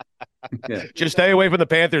lose." Yeah. Just stay away from the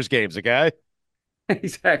Panthers games, okay?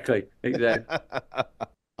 Exactly.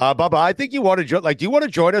 Bubba, I think you want to do you want to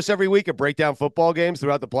join us every week and break down football games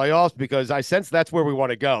throughout the playoffs? Because I sense that's where we want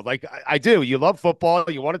to go. I do. You love football.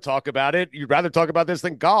 You want to talk about it. You'd rather talk about this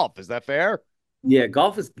than golf. Is that fair? Yeah,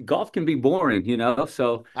 golf can be boring, you know.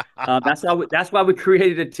 So that's why we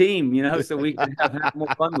created a team, you know, so we can have more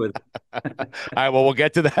fun with it. All right, well, we'll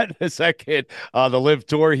get to that in a second. The Live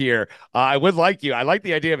Tour here. I would like you. I like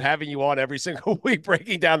the idea of having you on every single week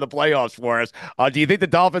breaking down the playoffs for us. Do you think the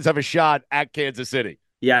Dolphins have a shot at Kansas City?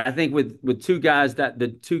 Yeah, I think with 2 guys that the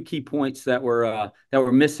 2 key points that were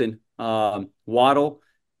missing, Waddle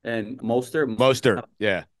and Mostert.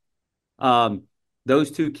 Yeah.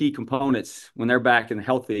 Those 2 key components, when they're back and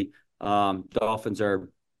healthy, Dolphins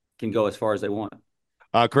can go as far as they want.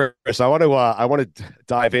 Chris, I want to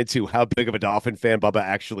dive into how big of a Dolphin fan Bubba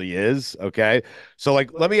actually is. Okay, so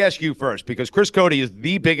like, let me ask you first because Chris Cody is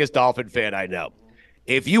the biggest Dolphin fan I know.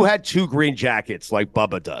 If you had two green jackets like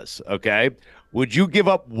Bubba does, okay, would you give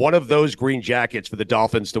up one of those green jackets for the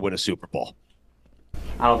Dolphins to win a Super Bowl?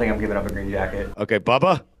 I don't think I'm giving up a green jacket. Okay,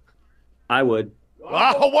 Bubba. I would.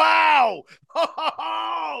 Oh wow!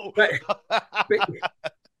 Oh! But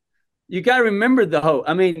you got to remember though.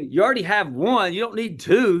 I mean, you already have one. You don't need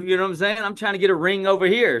two. You know what I'm saying? I'm trying to get a ring over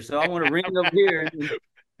here, so I want a ring over here.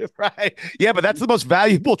 Right? Yeah, but that's the most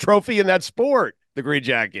valuable trophy in that sport, the green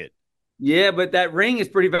jacket. Yeah, but that ring is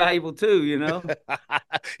pretty valuable too. You know.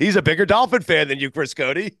 He's a bigger Dolphin fan than you, Chris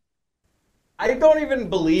Cody. I don't even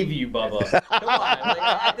believe you, Bubba. Come on, like,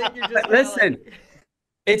 I think you're just listen.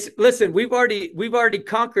 Listen. We've already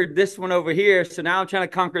conquered this one over here, so now I'm trying to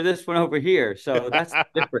conquer this one over here. So that's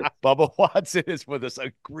different. Bubba Watson is with us.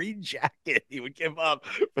 A green jacket he would give up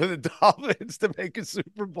for the Dolphins to make a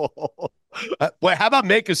Super Bowl. Well, how about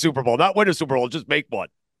make a Super Bowl? Not win a Super Bowl, just make one.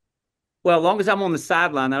 Well, as long as I'm on the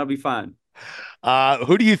sideline, that'll be fine.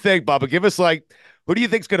 Who do you think, Bubba? Give us who do you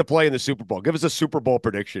think's going to play in the Super Bowl? Give us a Super Bowl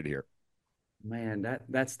prediction here. Man,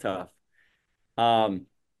 that's tough.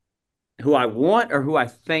 Who I want or who I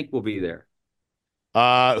think will be there?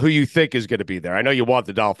 Who you think is going to be there? I know you want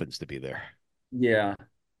the Dolphins to be there. Yeah.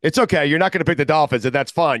 It's okay. You're not going to pick the Dolphins, and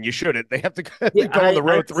that's fine. You shouldn't. They have to go on the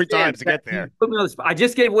road three times to get there. Put me on the spot. I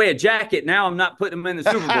just gave away a jacket. Now I'm not putting them in the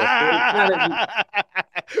Super Bowl.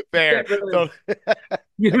 Fair.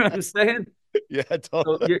 You know what I'm saying? Yeah,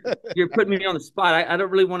 totally. So you're putting me on the spot. I don't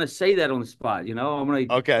really want to say that on the spot. You know, I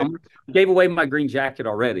gave away my green jacket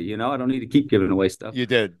already. You know, I don't need to keep giving away stuff. You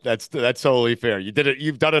did. That's totally fair. You did it.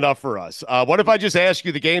 You've done enough for us. What if I just ask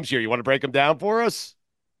you the games here? You want to break them down for us?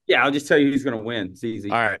 Yeah, I'll just tell you who's going to win. It's easy.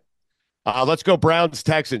 All right. Let's go Browns,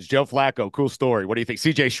 Texans. Joe Flacco, cool story. What do you think?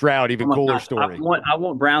 CJ Stroud, even cooler story. I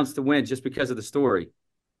want Browns to win just because of the story.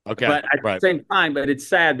 Okay. But at the same time, but it's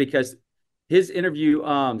sad because his interview,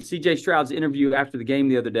 CJ Stroud's interview after the game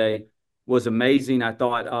the other day was amazing. I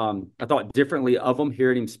thought differently of him,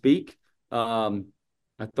 hearing him speak. I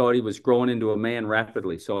thought he was growing into a man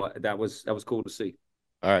rapidly. So that was cool to see.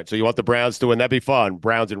 All right, so you want the Browns to win. That'd be fun.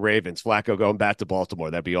 Browns and Ravens. Flacco going back to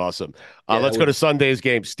Baltimore. That'd be awesome. Let's go to Sunday's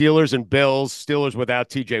game. Steelers and Bills. Steelers without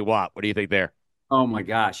TJ Watt. What do you think there? Oh, my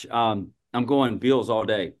gosh. I'm going Bills all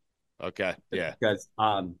day. Okay, yeah. Because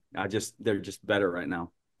they're just better right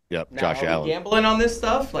now. Yep, now, Josh are Allen. We gambling on this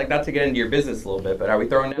stuff? Like, not to get into your business a little bit, but are we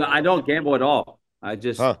throwing down? I don't gamble at all. I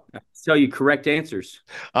just tell you correct answers.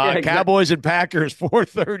 Cowboys and Packers,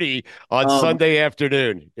 4:30 on Sunday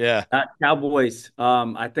afternoon. Yeah, Cowboys.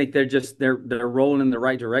 I think they're rolling in the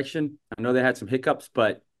right direction. I know they had some hiccups,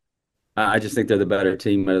 but I just think they're the better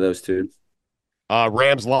team out of those two.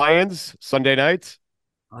 Rams Lions Sunday night.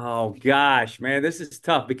 Oh gosh, man, this is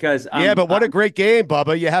tough because but what a great game,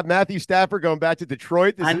 Bubba. You have Matthew Stafford going back to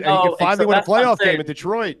Detroit. I know, and you can finally win a playoff game in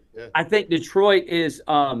Detroit. Yeah. I think Detroit is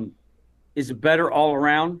better all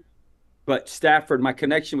around, but Stafford, my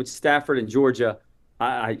connection with Stafford and Georgia,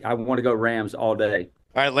 I want to go Rams all day.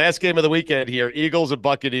 All right, last game of the weekend here, Eagles and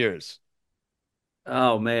Buccaneers.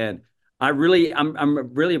 Oh man, I'm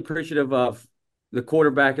really appreciative of the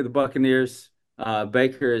quarterback of the Buccaneers.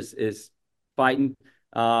 Baker is fighting,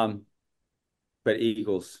 but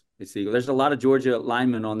Eagles. It's Eagles. There's a lot of Georgia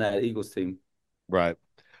linemen on that Eagles team. Right.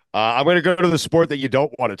 I'm going to go to the sport that you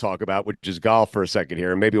don't want to talk about, which is golf for a second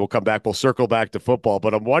here. And maybe we'll come back. We'll circle back to football.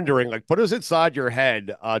 But I'm wondering, put us inside your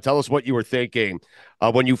head. Tell us what you were thinking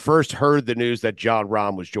when you first heard the news that Jon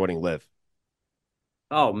Rahm was joining LIV.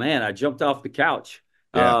 Oh, man, I jumped off the couch.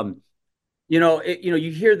 Yeah.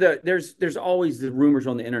 You hear there's always the rumors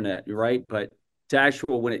on the internet, right? But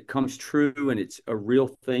when it comes true and it's a real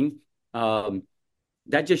thing,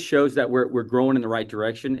 that just shows that we're growing in the right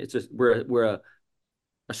direction. It's just we're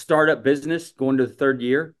a startup business going to the third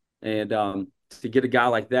year, and to get a guy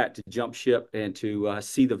like that to jump ship and to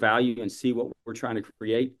see the value and see what we're trying to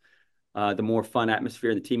create, the more fun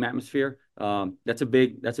atmosphere, the team atmosphere, that's a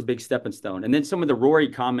big stepping stone. And then some of the Rory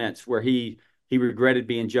comments where he regretted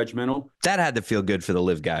being judgmental. That had to feel good for the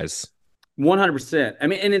LIV guys. 100%. I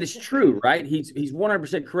mean, and it is true, right? He's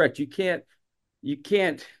 100% correct. You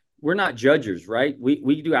can't. We're not judges, right?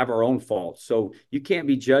 We do have our own faults. So you can't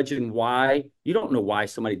be judging why. You don't know why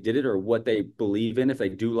somebody did it or what they believe in, if they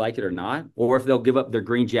do like it or not, or if they'll give up their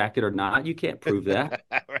green jacket or not. You can't prove that.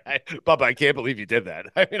 Right. Bubba, I can't believe you did that.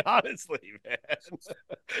 I mean, honestly, man.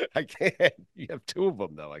 I can't. You have two of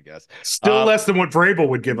them, though, I guess. Still less than what Vrabel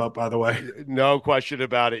would give up, by the way. No question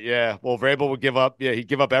about it, yeah. Well, Vrabel would give up. Yeah, he'd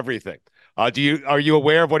give up everything. Are you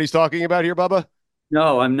aware of what he's talking about here, Bubba?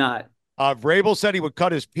 No, I'm not. Vrabel said he would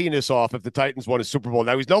cut his penis off if the Titans won a Super Bowl.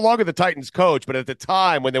 Now, he's no longer the Titans coach, but at the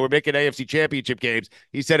time when they were making AFC championship games,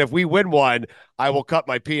 he said, if we win one, I will cut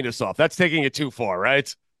my penis off. That's taking it too far,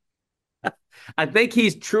 right? I think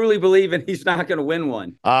he's truly believing he's not going to win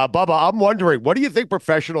one. Bubba, I'm wondering, what do you think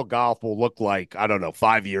professional golf will look like, I don't know,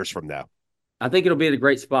 5 years from now? I think it'll be in a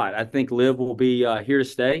great spot. I think Live will be here to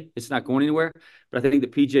stay. It's not going anywhere, but I think the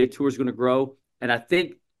PGA Tour is going to grow. And I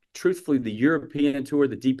think, truthfully, the European Tour,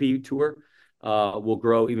 the DP Tour, will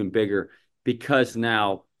grow even bigger because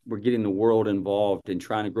now we're getting the world involved in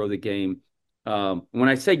trying to grow the game. When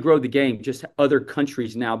I say grow the game, just other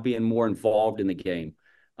countries now being more involved in the game.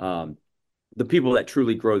 The people that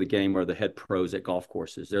truly grow the game are the head pros at golf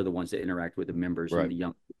courses. They're the ones that interact with the members and the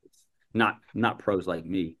young people, not pros like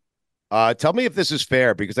me. Tell me if this is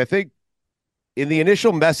fair, because I think in the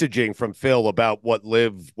initial messaging from Phil about what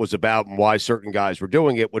Live was about and why certain guys were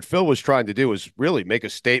doing it, what Phil was trying to do was really make a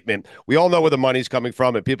statement. We all know where the money's coming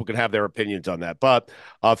from, and people can have their opinions on that. But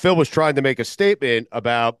Phil was trying to make a statement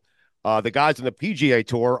about the guys on the PGA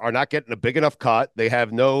Tour are not getting a big enough cut. They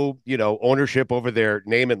have no, ownership over their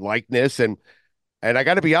name and likeness. And I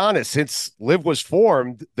got to be honest, since Live was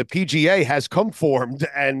formed, the PGA has come formed,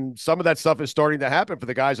 and some of that stuff is starting to happen for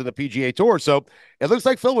the guys on the PGA Tour. So it looks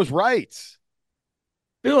like Phil was right.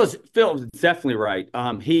 Phil is definitely right.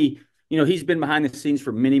 He's been behind the scenes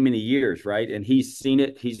for many, many years, right? And he's seen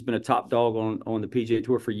it. He's been a top dog on the PGA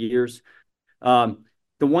Tour for years. The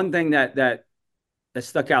one thing that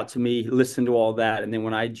stuck out to me, listen to all that, and then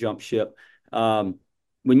when I jumped ship,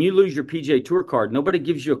 when you lose your PGA Tour card, nobody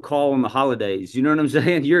gives you a call on the holidays. You know what I'm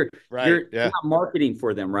saying? You're not marketing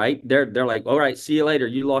for them, right? They're like, all right, see you later.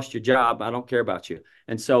 You lost your job. I don't care about you.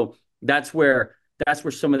 And so that's where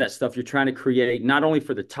some of that stuff you're trying to create, not only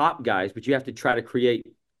for the top guys, but you have to try to create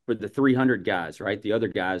for the 300 guys, right? The other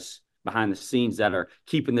guys behind the scenes that are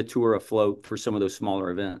keeping the tour afloat for some of those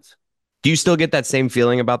smaller events. Do you still get that same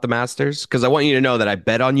feeling about the Masters? Because I want you to know that I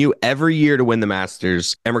bet on you every year to win the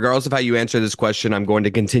Masters. And regardless of how you answer this question, I'm going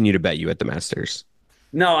to continue to bet you at the Masters.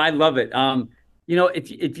 No, I love it.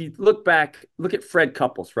 If you look at Fred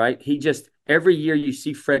Couples, right? Every year you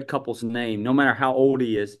see Fred Couples' name, no matter how old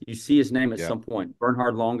he is, you see his name at some point.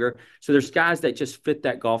 Bernhard Longer. So there's guys that just fit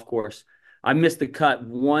that golf course. I missed the cut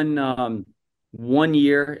one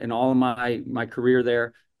year in all of my career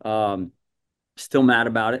there. Still mad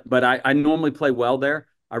about it, but I normally play well there.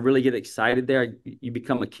 I really get excited there. You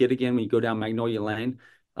become a kid again when you go down Magnolia Lane.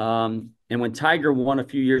 And when Tiger won a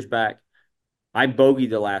few years back, I bogeyed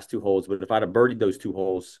the last 2 holes, but if I'd have birdied those 2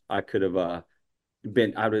 holes, I could have I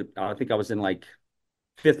think I was in like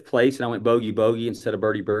 5th place, and I went bogey instead of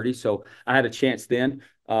birdie. So I had a chance then.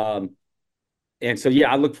 And so,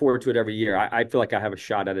 I look forward to it every year. I feel like I have a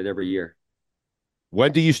shot at it every year.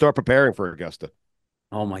 When do you start preparing for Augusta?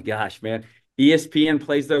 Oh my gosh, man. ESPN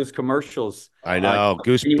plays those commercials. I know.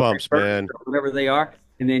 Goosebumps, man. Whatever they are.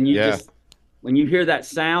 And then when you hear that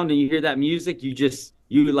sound and you hear that music,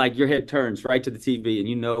 your head turns right to the TV and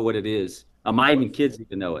you know what it is. My even kids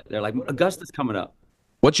even know it. They're like, Augusta's coming up.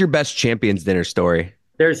 What's your best Champions Dinner story?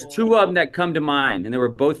 There's 2 of them that come to mind, and they were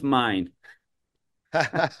both mine. All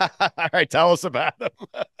right, tell us about them.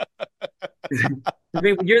 I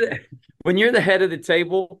mean, when you're the head of the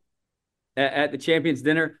table at the Champions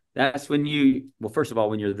Dinner, that's when first of all,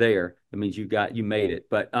 when you're there, it means you made it.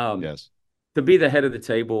 But to be the head of the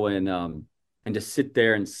table and to sit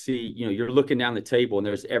there and see, you're looking down the table and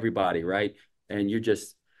there's everybody, right? And you're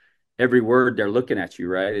just every word they're looking at you,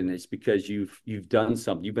 right? And it's because you've done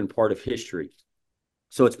something, you've been part of history.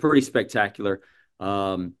 So it's pretty spectacular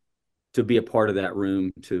to be a part of that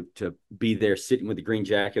room, to be there sitting with the green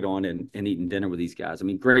jacket on and eating dinner with these guys. I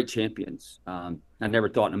mean, great champions. I never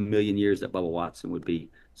thought in a million years that Bubba Watson would be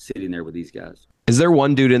sitting there with these guys. Is there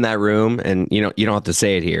one dude in that room, and you don't have to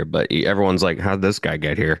say it here, but everyone's like, how'd this guy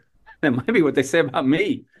get here? That might be what they say about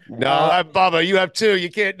me. No, Bubba, you have 2. You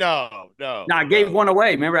can't. No. No, I gave one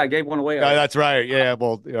away. Remember, I gave one away. No, that's right. Yeah,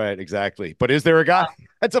 well, right, exactly. But is there a guy?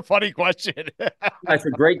 That's a funny question. That's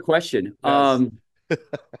a great question. Yes.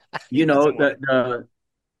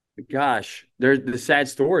 There's the sad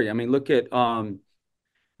story. I mean, look at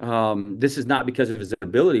this is not because of his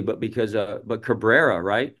ability, but because but Cabrera,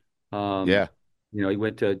 right? He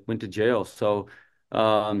went to jail. So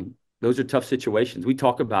those are tough situations. We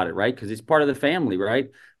talk about it, right? Because he's part of the family,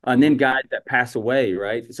 right? And then guys that pass away,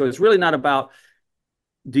 right? So it's really not about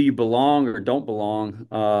do you belong or don't belong.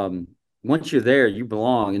 Once you're there, you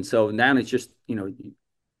belong. And so now it's just,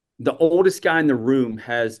 the oldest guy in the room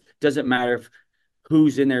doesn't matter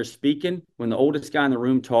who's in there speaking. When the oldest guy in the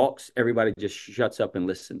room talks, everybody just shuts up and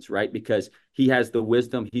listens, right? Because he has the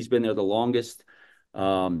wisdom. He's been there the longest.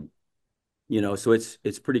 So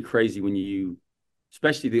it's pretty crazy when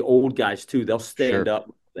especially the old guys too, they'll stand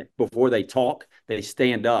up before they talk. They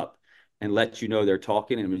stand up and let you know they're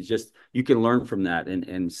talking. And it's just, you can learn from that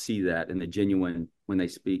and see that in the genuine when they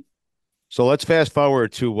speak. So let's fast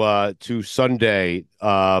forward to Sunday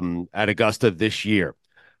at Augusta this year.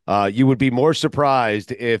 You would be more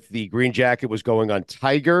surprised if the green jacket was going on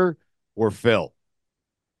Tiger or Phil.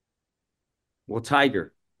 Well,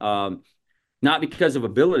 Tiger, not because of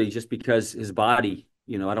ability, just because his body.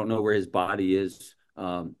 I don't know where his body is.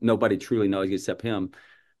 Nobody truly knows except him.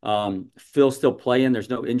 Phil's still playing. There's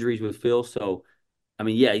no injuries with Phil, so I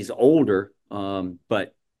mean, yeah, he's older,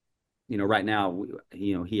 but right now,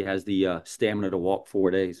 he has the stamina to walk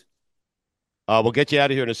 4 days. We'll get you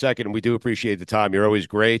out of here in a second, and we do appreciate the time. You're always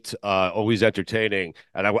great, always entertaining.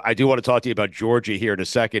 And I do want to talk to you about Georgia here in a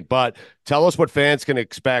second, but tell us what fans can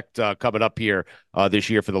expect coming up here this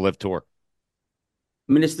year for the Live Tour.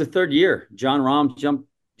 I mean, it's the third year. John Rahm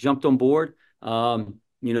jumped on board. There's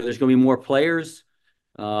going to be more players.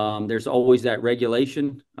 There's always that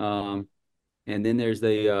regulation. And then there's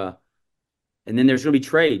going to be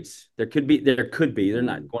trades. There could be, they're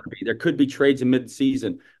not going to be, there could be trades in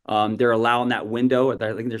mid-season. They're allowing that window.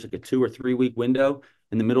 I think there's like a 2 or 3 week window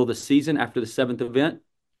in the middle of the season after the 7th event.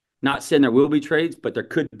 Not saying there will be trades, but there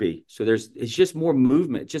could be. So it's just more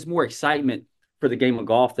movement, just more excitement for the game of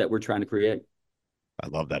golf that we're trying to create. I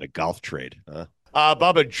love that, a golf trade.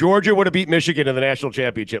 Bubba, Georgia would have beat Michigan in the national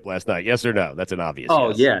championship last night. Yes or no? That's an obvious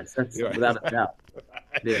yes. That's without a doubt.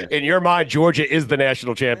 Yeah. In your mind, Georgia is the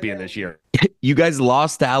national champion this year. You guys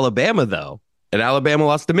lost to Alabama, though, and Alabama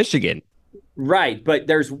lost to Michigan. Right, but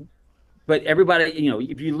everybody,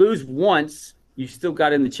 if you lose once, you still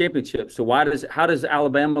got in the championship. So how does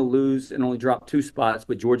Alabama lose and only drop 2 spots,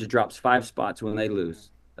 but Georgia drops 5 spots when they lose?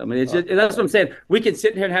 I mean, that's what I'm saying. We can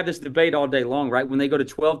sit here and have this debate all day long, right? When they go to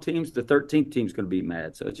 12 teams, the 13th team's going to be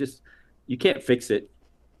mad. So it's just, you can't fix it.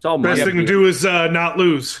 It's all best thing to do is not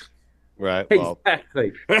lose. Right. Well,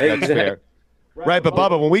 exactly. That's fair. Right, but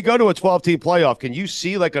Bubba, when we go to a 12-team playoff, can you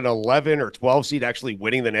see like an 11 or 12 seed actually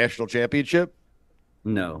winning the national championship?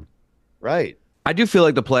 No. Right. I do feel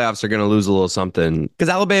like the playoffs are going to lose a little something because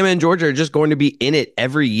Alabama and Georgia are just going to be in it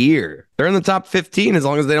every year. They're in the top 15 as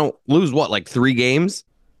long as they don't lose, 3 games?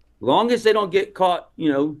 Long as they don't get caught,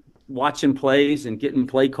 watching plays and getting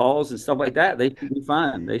play calls and stuff like that, they should be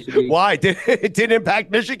fine. They should be. Why? It didn't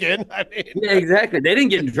impact Michigan. I mean, yeah, exactly. They didn't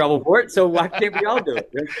get in trouble for it, so why can't we all do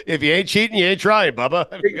it? If you ain't cheating, you ain't trying, Bubba.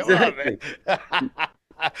 I mean, exactly. Come on,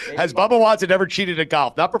 man. Has Bubba Watson ever cheated at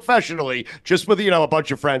golf? Not professionally, just with a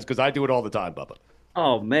bunch of friends, because I do it all the time, Bubba.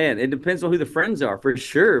 Oh man, it depends on who the friends are, for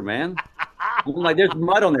sure, man. I'm like, there's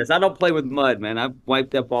mud on this. I don't play with mud, man. I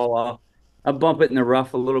wipe that ball off. I bump it in the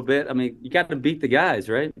rough a little bit. I mean, you got to beat the guys,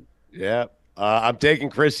 right? Yeah. I'm taking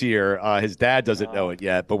Chris here. His dad doesn't know it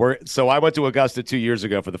yet, but so I went to Augusta 2 years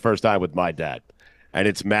ago for the first time with my dad, and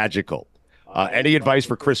it's magical. Any advice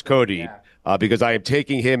for Chris Cody? Because I am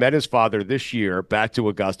taking him and his father this year back to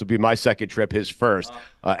Augusta. It'll be my second trip, his first.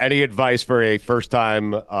 Any advice for a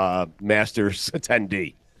first-time Masters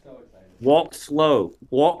attendee? Walk slow.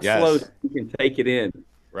 Walk slow so you can take it in.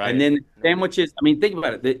 Right. And then sandwiches. I mean, think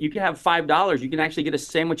about it. You can have $5. You can actually get a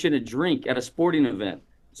sandwich and a drink at a sporting event.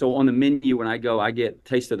 So on the menu, when I go, I get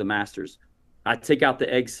Taste of the Masters. I take out the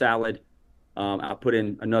egg salad. I put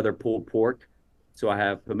in another pulled pork. So I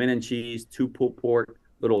have pimento and cheese, 2 pulled pork,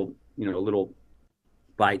 little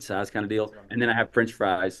bite size kind of deal. And then I have French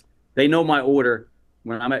fries. They know my order.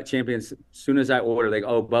 When I'm at Champions, as soon as I order, they go,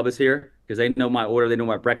 "Oh, Bubba's here," because they know my order. They know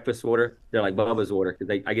my breakfast order. They're like, "Bubba's order,"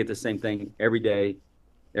 because I get the same thing every day,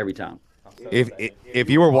 every time. If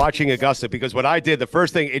you were watching Augusta, because what I did, the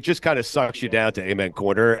first thing, it just kind of sucks you down to Amen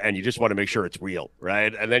Corner, and you just want to make sure it's real,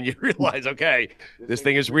 right? And then you realize, okay, this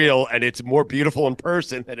thing is real, and it's more beautiful in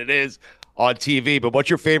person than it is on TV. But what's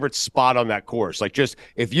your favorite spot on that course? Like, just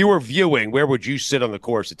if you were viewing, where would you sit on the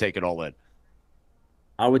course to take it all in?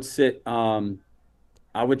 I would sit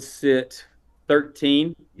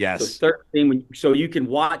 13. Yes. So 13, so you can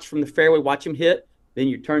watch from the fairway, watch them hit, then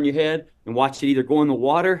you turn your head and watch it either go in the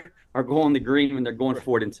water or go on the green when they're going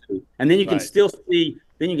 4 and 2. And then you can still see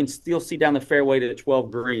down the fairway to the 12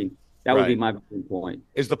 green. That would be my point.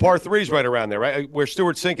 Is the par 3s right around there, right? Where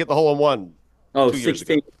Stewart Sink hit the hole in one. Oh,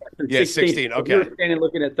 16. Yeah, 16. Okay. If you were standing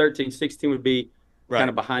looking at 13, 16 would be kind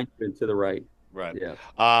of behind you and to the right. Right. Yeah.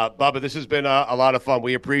 Bubba, this has been a lot of fun.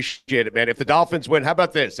 We appreciate it, man. If the Dolphins win, how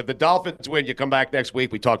about this? If the Dolphins win, you come back next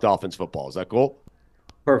week, we talk Dolphins football. Is that cool?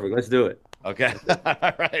 Perfect. Let's do it. Okay.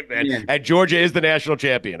 All right, man. Yeah. And Georgia is the national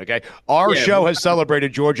champion, okay? Our show has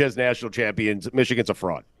celebrated Georgia as national champions. Michigan's a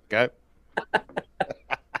fraud, okay?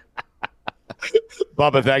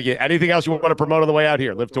 Bubba, thank you. Anything else you want to promote on the way out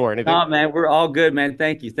here? Live Tour, anything? Oh, man, we're all good, man.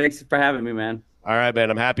 Thank you. Thanks for having me, man. All right, man.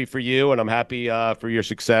 I'm happy for you, and I'm happy for your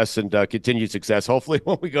success and continued success. Hopefully,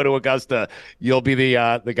 when we go to Augusta, you'll be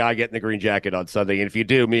the guy getting the green jacket on Sunday. And if you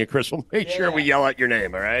do, me and Chris will make sure we yell out your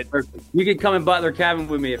name. All right? Perfect. You can come in Butler Cabin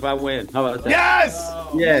with me if I win. How about that? Yes!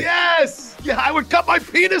 Oh. Yes! Yeah, I would cut my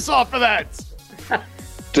penis off for that.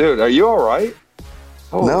 Dude, are you all right?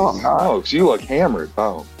 No, you look hammered.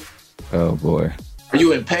 Oh boy. Are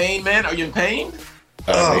you in pain, man? Are you in pain?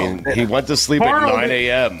 I mean, he went to sleep at 9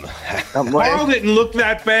 a.m. Carl didn't look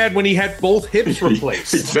that bad when he had both hips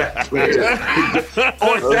replaced. Exactly. Oh,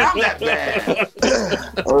 it sound that bad.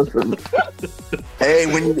 Listen. Hey,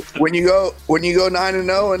 when you go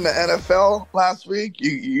 9-0 in the NFL last week,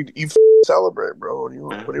 you celebrate, bro. What do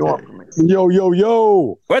you want from me?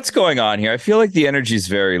 Yo. What's going on here? I feel like the energy's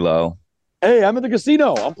very low. Hey, I'm at the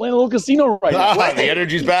casino. I'm playing a little casino right now. The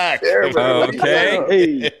energy's back.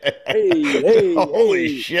 Okay. Hey.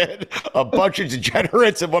 Holy shit. A bunch of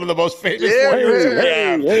degenerates and one of the most famous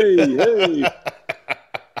Hey,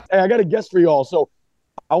 I got a guest for y'all. So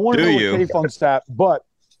I want to know what K-Funk's at, but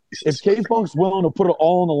if K-Funk's willing to put it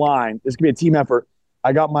all on the line, this could be a team effort.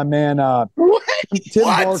 I got my man Tim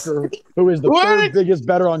Barker, who is the third biggest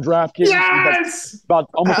bettor on DraftKings. Yes! About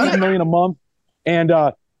almost $10 million a month. And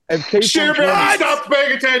Shearberry, stop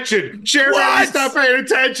paying attention. Shearberry, stop paying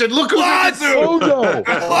attention. Look who's in the Mojo.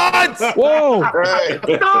 What? Whoa.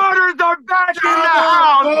 Starters are back in the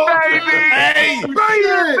house, baby. Hey.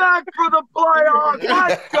 Raiders back for the playoffs.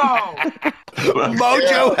 Let's go.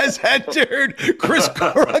 Mojo has entered. Chris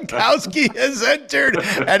Gronkowski has entered.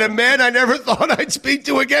 And a man I never thought I'd speak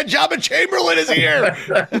to again, Jabba Chamberlain, is here.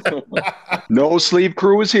 No sleep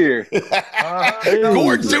crew is here.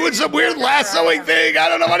 Gord's doing some weird lassoing thing. I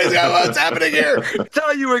don't know what's happening here. I'll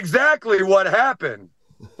tell you exactly what happened.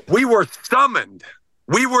 We were summoned.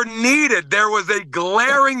 We were needed. There was a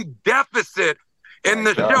glaring deficit in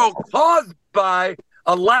the show caused by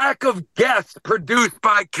a lack of guests produced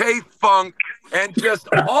by K-Funk and just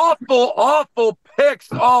awful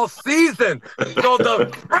picks all season. So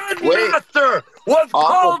the Fred Master was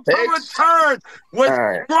called to return with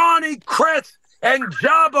Scrawny Chris and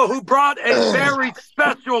Jabba, who brought a very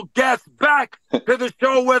special guest back to the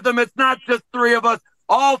show with him. It's not just three of us.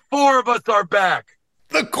 All four of us are back.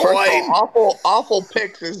 The coin. Awful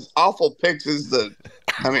picks is the.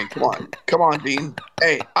 I mean, come on, Dean.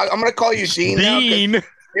 Hey, I'm gonna call you Dean. Dean. Now,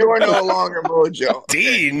 you are no longer Mojo.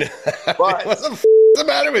 Dean. But what the the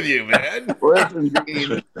matter with you, man?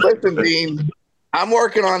 Listen, Dean. I'm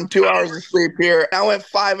working on 2 hours of sleep here. I went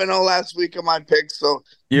 5-0 last week on my picks, so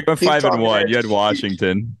you went 5-1. You had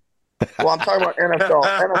Washington. Well, I'm talking about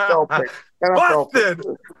NFL picks. NFL picks.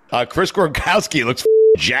 Chris Gronkowski looks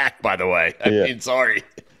jacked, by the way. I mean, sorry.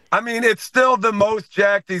 I mean, it's still the most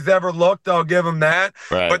jacked he's ever looked. I'll give him that.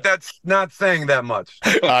 Right. But that's not saying that much.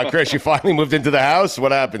 Chris, you finally moved into the house.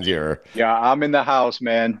 What happened here? Yeah, I'm in the house,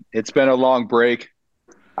 man. It's been a long break.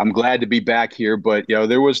 I'm glad to be back here, but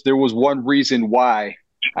there was one reason why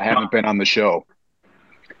I haven't been on the show,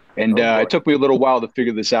 and it took me a little while to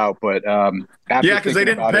figure this out. But because they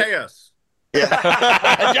didn't pay us.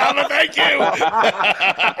 Yeah, Java, thank you.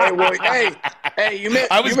 hey, you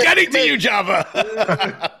missed. I was getting to you,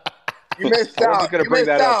 Java. You missed out. I was going to bring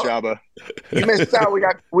that up, Java. You missed out.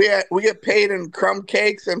 We get paid in crumb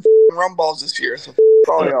cakes and rum balls this year. So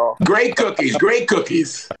all y'all. Great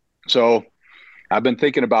cookies. So I've been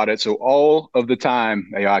thinking about it. So all of the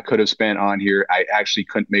time I could have spent on here, I actually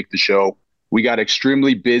couldn't make the show. We got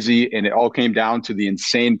extremely busy, and it all came down to the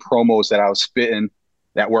insane promos that I was spitting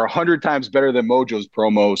that were 100 times better than Mojo's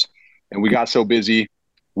promos. And we got so busy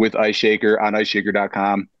with Ice Shaker on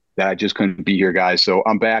iceshaker.com that I just couldn't be here, guys. So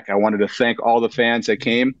I'm back. I wanted to thank all the fans that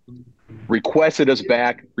came, requested us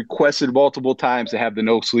back, requested multiple times to have the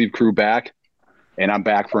No Sleep crew back. And I'm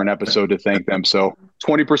back for an episode to thank them. So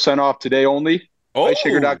 20% off today only.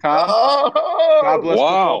 iceshaker.com. God bless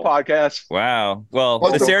the podcast. Wow. Well,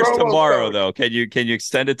 this airs tomorrow, though. Can you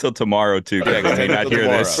extend it till tomorrow, too? I may not hear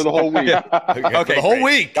this. For the whole week. Okay, for the whole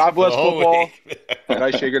week. God bless football. At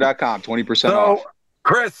iceshaker.com. 20% off.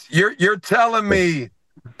 Chris, you're telling me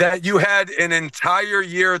that you had an entire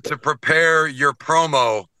year to prepare your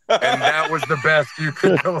promo, and that was the best you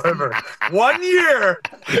could deliver. 1 year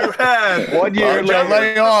You had 1 year. Mojo,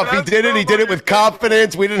 lay off. He did it. He did it with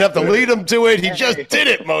confidence. We didn't have to lead him to it. He just did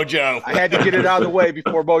it, Mojo. I had to get it out of the way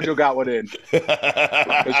before Mojo got one in.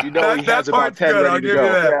 Because you know he has about 10 good. ready to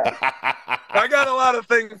go. I got a lot of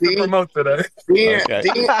things to promote today.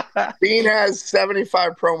 Dean has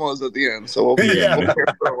 75 promos at the end, so we'll be here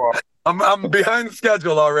for a while. I'm behind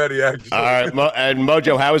schedule already, actually. All right, and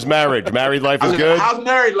Mojo, how is marriage? Married life is good? How's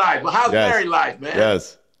married life? Well, how's married life, man?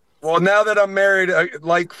 Yes. Well, now that I'm married,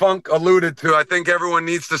 like Funk alluded to, I think everyone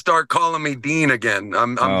needs to start calling me Dean again.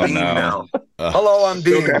 I'm Dean now. Hello, I'm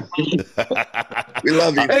Dean. We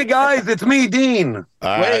love you. Hey, guys, it's me, Dean.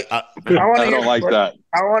 Wait, I don't like that.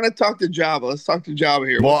 I want to talk to Jabba. Let's talk to Jabba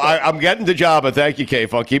here. Well, I'm getting to Jabba. Thank you,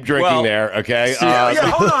 K-Funk. Keep drinking there, okay?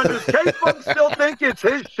 Hold on. Does K-Funk still think it's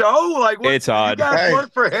his show? Like, what, it's odd. You guys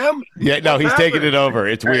work for him? Yeah, no, he's taking it over.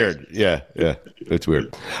 It's weird. Yeah, it's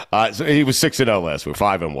weird. So he was 6-0 last week,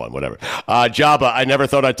 5-1, whatever. Jabba, I never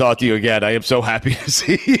thought I'd talk to you again. I am so happy to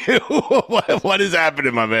see you. What is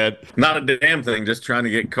happening, my man? Not a damn thing. Just trying to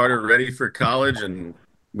get Carter ready for college, and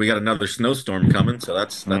we got another snowstorm coming, so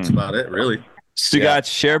that's about it, really. Stugatz,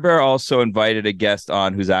 ShareBear also invited a guest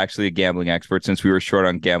on who's actually a gambling expert, since we were short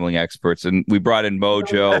on gambling experts. And we brought in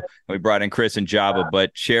Mojo, and we brought in Chris and Jabba,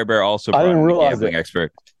 but ShareBear also brought in a gambling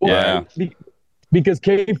expert. Well, because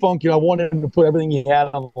K-Funk, I wanted him to put everything he had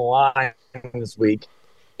on the line this week.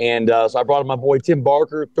 And so I brought in my boy Tim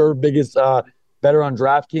Barker, third biggest bettor on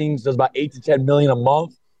DraftKings, does about $8 to $10 million a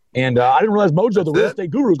month. And I didn't realize Mojo, the real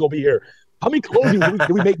estate guru, is going to be here. How many closings did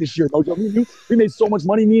we make this year, Mojo? We made so much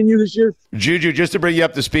money, me and you, this year. Juju, just to bring you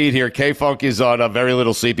up to speed here, K-Funk is on a very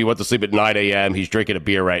little sleep. He went to sleep at 9 a.m. He's drinking a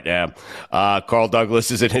beer right now. Carl Douglas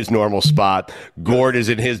is in his normal spot. Gord is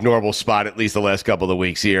in his normal spot, at least the last couple of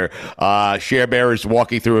weeks here. ShareBear is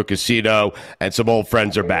walking through a casino, and some old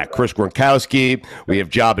friends are back. Chris Gronkowski. We have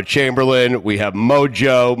Jabba Chamberlain. We have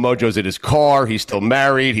Mojo. Mojo's in his car. He's still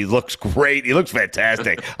married. He looks great. He looks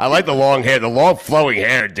fantastic. I like the long hair, the long flowing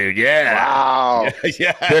hair, dude. Yeah. Wow.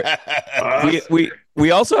 Yeah.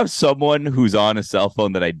 We also have someone who's on a cell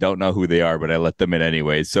phone that I don't know who they are, but I let them in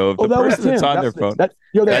anyway. So if the person that's on their phone, that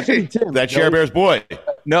should be Tim. That's ShareBear's boy.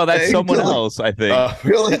 No, that's someone else, I think.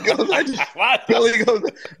 Billy goes, I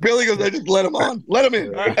just let him on. Let him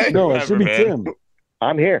in. Hey, no, it should be Tim.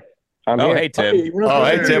 I'm here. Here. Hey, Tim.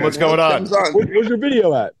 Hey, Tim, what's going on? Where's your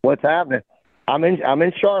video at? What's happening? I'm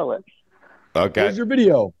in Charlotte. Okay. Where's your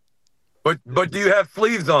video? But do you have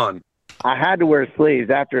sleeves on? I had to wear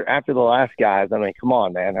sleeves after the last guys. I mean, come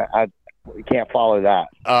on, man. We can't follow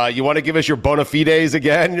that. You want to give us your bona fides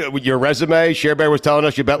again? Your resume? ShareBear was telling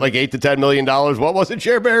us you bet like $8 to $10 million. What was it,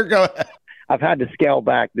 ShareBear? Go ahead. I've had to scale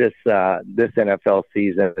back this NFL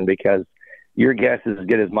season because your guess is as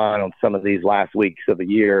good as mine on some of these last weeks of the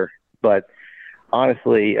year. But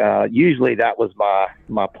honestly, usually that was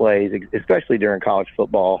my plays, especially during college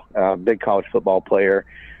football. Big college football player.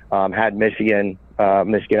 Had Michigan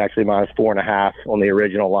actually minus 4.5 on the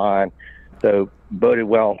original line. So boded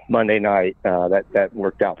well Monday night. That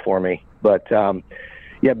worked out for me. But, been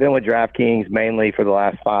with DraftKings mainly for the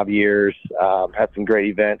last 5 years. Had some great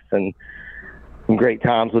events and some great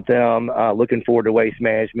times with them. Looking forward to Waste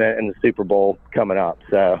Management and the Super Bowl coming up.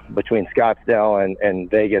 So between Scottsdale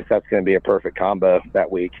and Vegas, that's going to be a perfect combo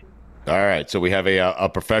that week. All right. So we have a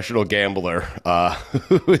professional gambler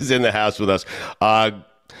who is in the house with us.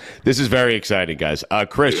 This is very exciting, guys.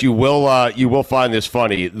 Chris, you will find this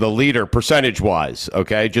funny. The leader, percentage-wise,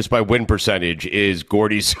 okay, just by win percentage, is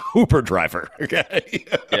Gordy's Uber driver. Okay.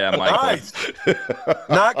 Yeah, Michael. Nice.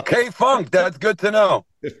 Not K-Funk. That's good to know.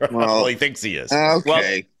 Well, he thinks he is.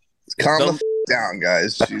 Okay. Calm the down,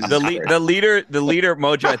 guys. The leader,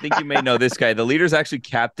 Mojo, I think you may know this guy. The leader is actually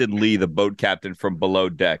Captain Lee, the boat captain from Below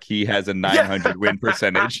Deck. He has a 900 win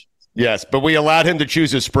percentage. Yes, but we allowed him to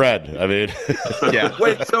choose his spread. I mean, yeah.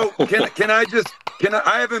 Wait, so can I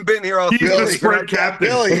haven't been here all He's the spread captain.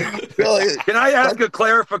 Billy. Can I ask a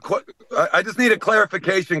I just need a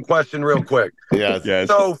clarification question real quick. Yes.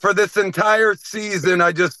 So for this entire season,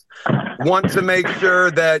 I just want to make sure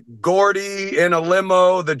that Gordy in a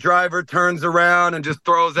limo, the driver turns around and just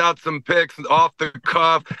throws out some picks off the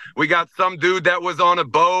cuff. We got some dude that was on a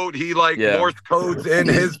boat. He Morse codes in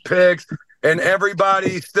his picks. And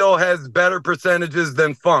everybody still has better percentages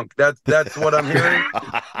than Funk. That's what I'm hearing.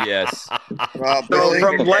 Yes. So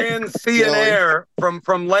from land, sea, and air,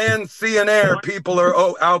 from land, sea, and air, people are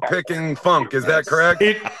outpicking Funk. Is that correct?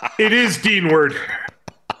 It is Dean Word.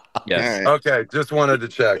 Yes. Right. Okay. Just wanted to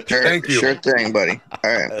check. Thank you. Sure thing, buddy.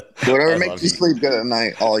 All right. Whatever makes you sleep good at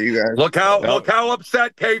night, all you guys. Look how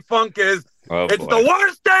upset K Funk is It's the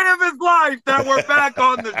worst day of his life that we're back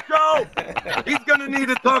on the show. He's going to need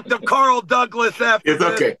to talk to Carl Douglas after It's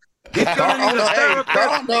okay. He's going to need a therapist.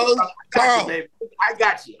 Carl knows. Carl, I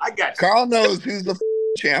got you. Carl knows who's the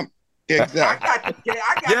champ. Exactly.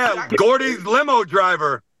 Gordy's limo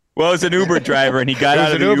driver. Well, it's an Uber driver, and he got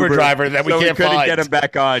out of the Uber driver that we can't couldn't find. get him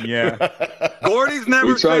back on. Yeah, Gordy's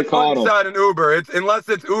never been inside an Uber. Unless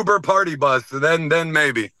it's Uber Party Bus, then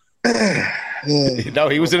maybe. No,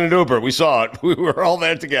 he was in an Uber. We saw it. We were all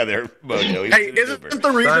there together. Mojo. Hey, isn't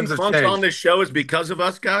the reason Funk's on this show is because of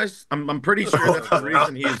us guys? I'm pretty sure that's the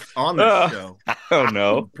reason he's on this show. Oh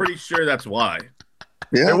no, I'm pretty sure that's why.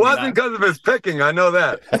 Yeah, it wasn't because of his picking. I know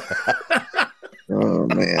that. Oh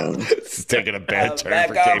man, this is taking a bad turn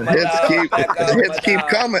for K. Hits keep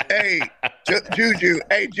coming. Hey, Juju.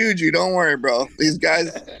 Hey, Juju. Don't worry, bro. These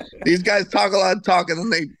guys talk a lot of talk, and then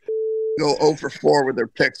they go 0 for 4 with their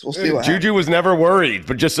picks. We'll see what Juju happens. was never worried,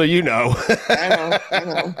 but just so you know. I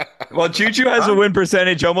know. Well, Juju has a win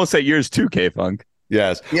percentage almost at yours too, K-Funk.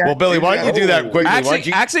 Yes. Yeah, well, Billy, why don't you do that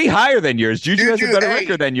quickly? Actually higher than yours. Juju has a better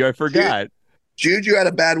record than you. I forgot. Juju had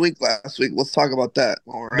a bad week last week. Let's talk about that.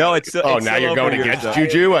 No, it's now you're going against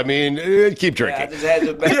Juju. I mean, keep drinking.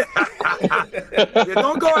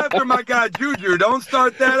 Don't go after my guy Juju. Don't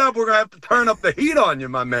start that up. We're gonna have to turn up the heat on you,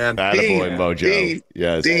 my man. Attaboy, Mojo. Dean,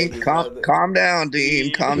 yes. Dean, calm down,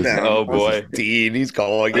 Dean. Calm down. Oh boy, Dean, he's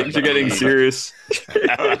calling. Things are getting serious.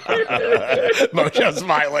 Mojo's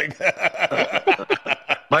smiling.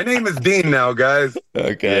 My name is Dean now, guys.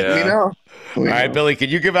 Okay. We know. All right, Billy, can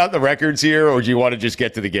you give out the records here, or do you want to just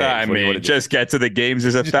get to the games? I mean, just get to the games.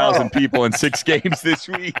 There's 1,000 people in 6 games this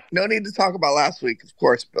week. No need to talk about last week, of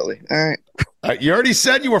course, Billy. All right. You already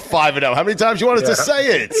said you were 5-0. How many times you wanted to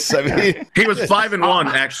say it? I mean, he was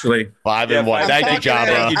 5-1 actually. 5-1. Thank you,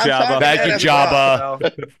 Jabba. Thank you, Jabba.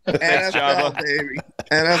 NFL, baby.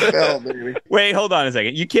 NFL, baby. Wait, hold on a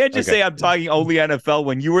second. You can't just say I'm talking only NFL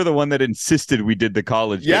when you were the one that insisted we did the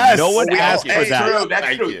college game. Yes. No one asked for that.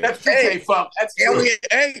 That's true. That's true, K-Funk. That's true.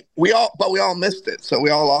 We all missed it, so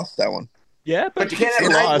we all lost that one. Yeah, but you can't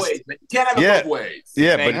have it both ways. You can't have it both ways.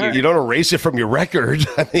 Yeah, but you don't erase it from your record.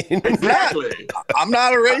 I mean, exactly. I'm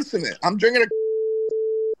not erasing it. I'm drinking at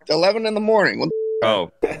 11 in the morning.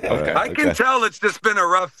 Oh, okay. I can tell it's just been a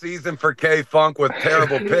rough season for K-Funk with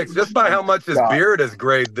terrible picks, just by how much his beard has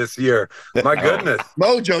grayed this year. My goodness.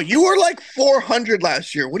 Mojo, you were like 400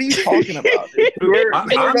 last year. What are you talking about? I'm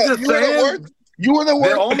just saying. You were the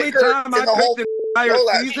worst. The only time I picked an entire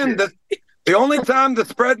season, the only time the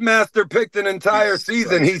spread master picked an entire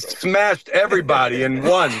season, he smashed everybody and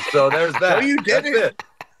won. So there's that. No, you didn't. That's it.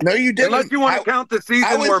 No, you didn't. Unless you want to count the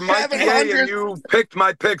season where Mikey A and you picked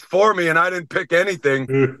my picks for me and I didn't pick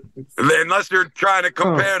anything. Unless you're trying to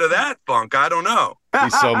compare to that, Funk. I don't know.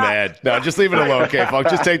 He's so mad. No, just leave it alone, okay, Funk.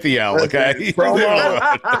 Just take the L, okay?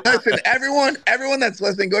 Listen, everyone that's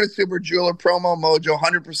listening, go to Super Jeweler promo Mojo,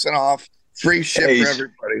 100% off. Free ship for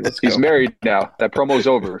everybody. Let's go. He's married now. That promo's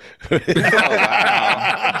over. Code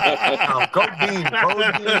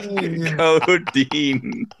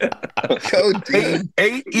Dean. Code Dean.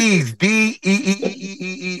 8 E's.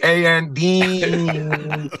 D-E-E-E-E-A-N.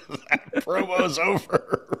 Dean. Promo's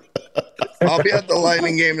over. I'll be at the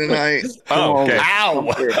Lightning game tonight. Oh, okay. How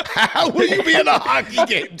will you be in a hockey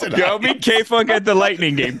game tonight? Go meet K-Funk at the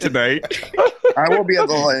Lightning game tonight. I will be at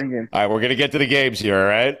the Lightning game. All right, we're gonna get to the games here. All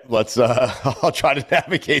right, let's. I'll try to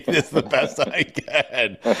navigate this the best I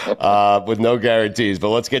can, with no guarantees. But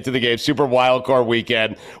let's get to the game. Super Wild Card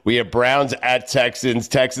Weekend. We have Browns at Texans.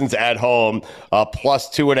 Texans at home, plus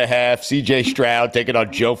 2.5. CJ Stroud taking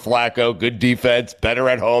on Joe Flacco. Good defense, better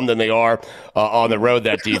at home than they are on the road.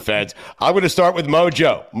 That defense. I'm going to start with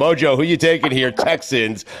Mojo. Mojo, who you taking here?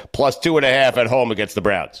 Texans plus 2.5 at home against the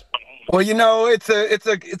Browns. Well, it's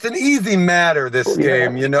an easy matter, this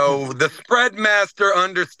game. The spread master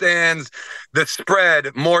understands the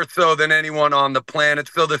spread more so than anyone on the planet.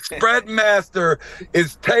 So the spread master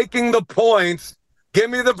is taking the points. Give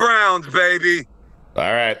me the Browns, baby. All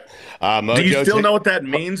right. Mojo, do you still know what that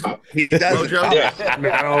means? He does.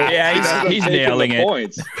 Yeah, he's nailing it.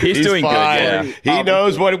 Points. He's doing fine. good. Yeah. He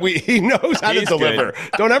knows he knows how to deliver.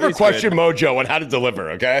 Good. Don't ever question Mojo on how to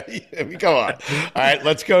deliver. Okay, come on. All right,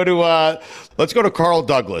 let's go to Carl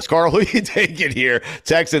Douglas. Carl, who are you taking here?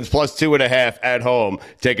 Texans plus 2.5 at home,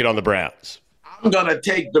 taking on the Browns. I'm gonna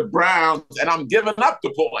take the Browns, and I'm giving up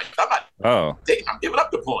the points. I'm giving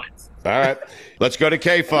up the points. All right, let's go to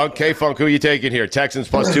K-Funk. K-Funk, who are you taking here? Texans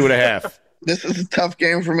plus 2.5. This is a tough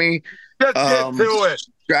game for me. Just get to it.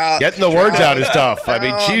 Getting the words out is tough. I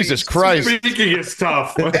mean, Jesus Christ. Speaking is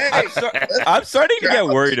tough. I'm starting to get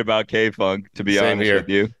worried about K-Funk, to be honest with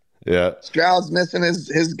you. Yeah. Stroud's missing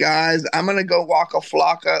his guys. I'm gonna go Waka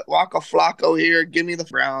Flocka here. Give me the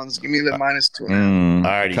Browns. Give me the -2.5.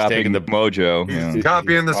 All right, he's Copying taking the mojo. He's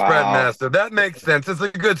copying the spread master. That makes sense. It's a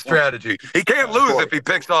good strategy. He can't lose if he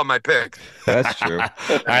picks all my picks. That's true.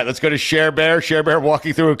 All right, let's go to Share Bear. Share Bear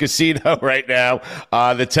walking through a casino right now.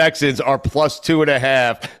 The Texans are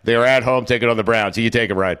 +2.5. They're at home taking on the Browns. Who you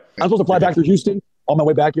taking, Ryan? I'm supposed to fly back through Houston on my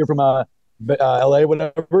way back here from LA,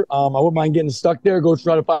 whatever. I wouldn't mind getting stuck there. Go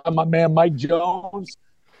try to find my man Mike Jones,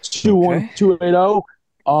 21280.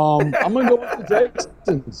 I'm gonna go with the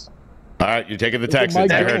Texans. All right, you're taking the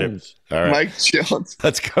Texans. I heard him. All right. Mike Jones.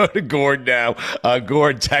 Let's go to Gord now.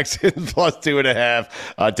 Gord, Texans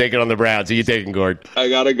 +2.5. Taking on the Browns. Who you taking, Gord? I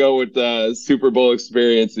got to go with Super Bowl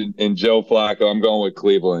experience in Joe Flacco. I'm going with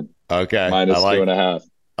Cleveland. Okay. -2.5.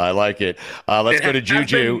 I like it. Let's go to Juju.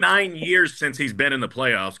 It's been 9 years since he's been in the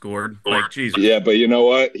playoffs, Gord. Like, Jesus. Yeah, but you know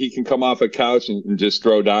what? He can come off a couch and just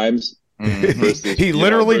throw dimes. Versus, he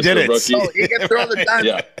literally did it. Oh, he can throw the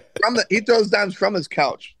dimes he throws dimes from his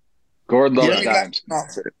couch. Gord loves dimes.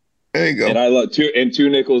 There you go. And I love two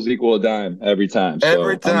nickels equal a dime every time. So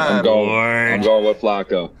Every time. I'm going with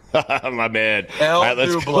Flacco. My man. All right,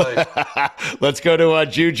 let's go to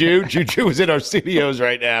Juju. Juju is in our studios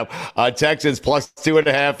right now. Texans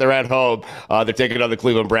 +2.5. They're at home. They're taking on the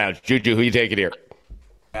Cleveland Browns. Juju, who you taking here?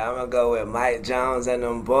 I'm going to go with Mike Jones and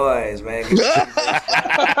them boys, man.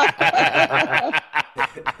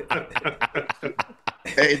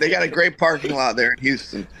 Hey, they got a great parking lot there in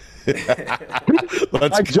Houston.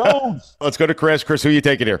 Mike Jones. Let's go to Chris. Chris, who you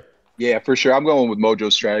taking here? Yeah, for sure. I'm going with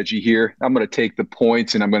Mojo's strategy here. I'm going to take the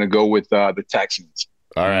points, and I'm going to go with the Texans.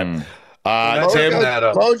 All right. Tim.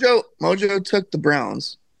 Mojo took the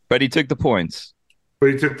Browns. But he took the points.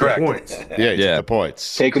 But he took the points. Yeah, he took the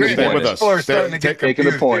points. Taking the Stay points. with us. Taking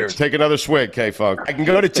the points. Take another swig, K-Funk. I can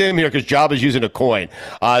go to Tim here because Job is using a coin.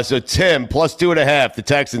 So Tim, +2.5. The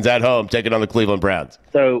Texans at home taking on the Cleveland Browns.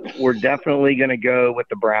 So we're definitely going to go with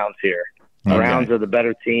the Browns here. The Browns are the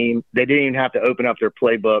better team. They didn't even have to open up their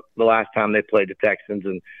playbook the last time they played the Texans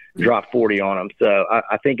and dropped 40 on them. So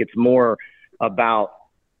I think it's more about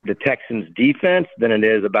the Texans' defense than it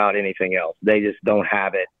is about anything else. They just don't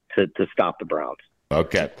have it to stop the Browns.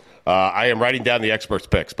 Okay. I am writing down the experts'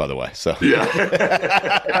 picks, by the way. So Oh,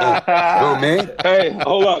 me? Hey,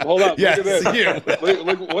 hold up. Yes, Look at this.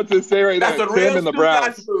 Look, what's it say right That's there? a real Tim and the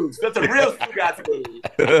Browns. That's a real Stugatz move.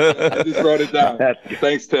 I just wrote it down.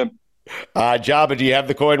 Thanks, Tim. Jabba, do you have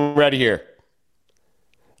the coin ready here?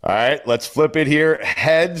 All right, let's flip it here.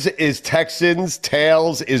 Heads is Texans,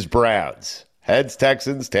 tails is Browns. Heads,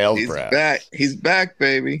 Texans, tails, Browns. He's back,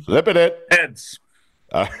 baby. Flipping it. Heads.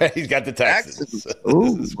 All right, he's got the Texans.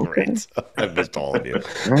 This is great. I missed all of you.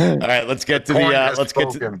 All right, let's get to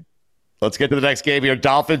let's get to the next game here.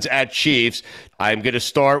 Dolphins at Chiefs. I'm going to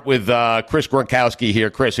start with Chris Gronkowski here.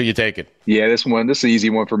 Chris, who you taking? Yeah, this is an easy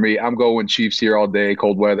one for me. I'm going Chiefs here all day.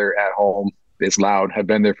 Cold weather at home. It's loud. I've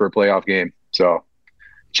been there for a playoff game. So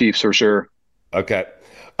Chiefs for sure. Okay.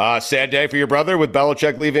 Sad day for your brother with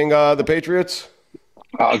Belichick leaving the Patriots?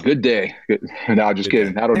 Good day. Good. No, just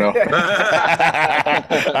kidding. I don't know.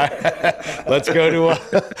 Let's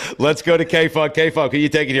go to K-Funk. K-Funk, who you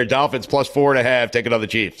taking here? Dolphins +4.5, taking on the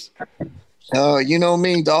Chiefs. You know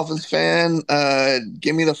me, Dolphins fan.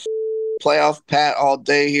 Give me the playoff pat all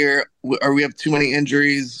day here. We have too many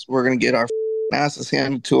injuries. We're gonna get our asses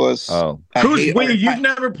handed to us. Oh, who's we? You've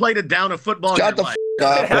never played a down of football. Shut the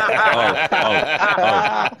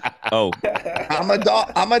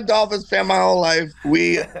I'm a Dolphins fan my whole life.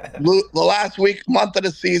 We blew the last month of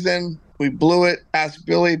the season. We blew it. Ask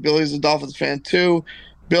Billy. Billy's a Dolphins fan too.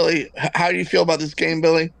 Billy, how do you feel about this game,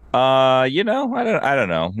 Billy? I don't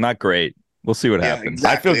know. Not great. We'll see what happens.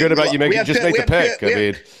 Exactly. I feel good about you making just make the pick.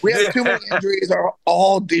 We have too many injuries. Our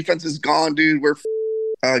all defense is gone, dude. We're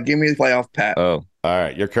give me the playoff pat. Oh. All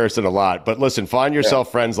right, you're cursing a lot. But listen, find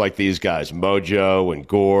yourself friends like these guys, Mojo and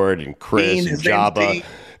Gord and Chris and Jabba.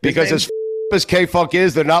 Because as K-Funk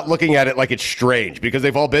is, they're not looking at it like it's strange because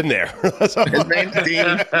they've all been there. His name's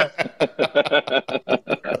Dean.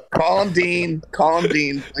 Call him Dean,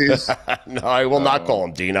 please. No, I will not call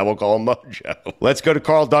him Dean. I will call him Mojo. Let's go to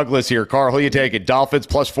Carl Douglas here. Carl, who you taking? Dolphins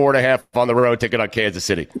 +4.5 on the road, taking on Kansas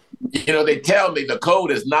City. You know, they tell me the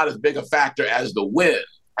cold is not as big a factor as the wind.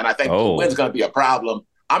 And I think the wind's going to be a problem.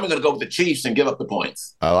 I'm going to go with the Chiefs and give up the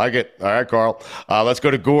points. I like it. All right, Carl. Let's go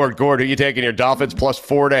to Gord. Gord, who are you taking here? Dolphins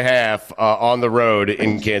 +4.5 on the road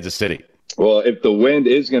in Kansas City. Well, if the wind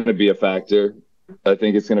is going to be a factor, I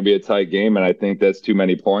think it's going to be a tight game, and I think that's too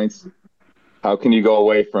many points. How can you go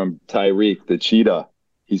away from Tyreek, the cheetah?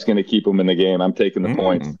 He's going to keep him in the game. I'm taking the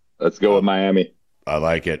points. Let's go with Miami. I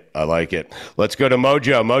like it. Let's go to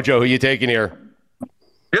Mojo. Mojo, who you taking here?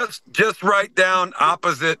 Just write down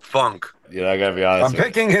opposite Funk. Yeah, I gotta be honest. I'm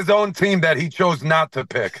picking his own team that he chose not to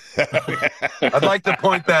pick. I'd like to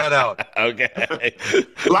point that out. Okay.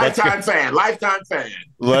 Lifetime fan.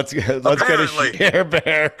 Let's go to Share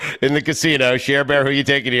Bear in the casino. Share Bear, who you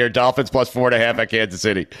taking here? Dolphins plus 4.5 at Kansas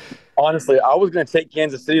City. Honestly, I was going to take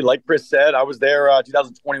Kansas City. Like Chris said, I was there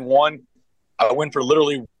 2021. I went for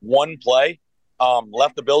literally one play,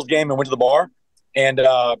 left the Bills game and went to the bar, and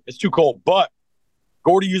it's too cold. But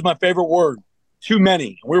Gordy used my favorite word, too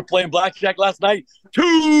many. We were playing blackjack last night.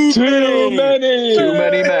 Too many. Too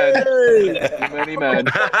many men. Too many men.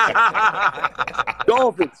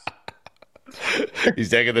 Dolphins. He's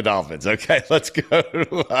taking the Dolphins. Okay, let's go.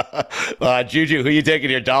 Juju, who you taking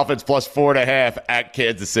here? Dolphins plus 4.5 at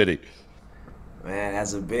Kansas City. Man,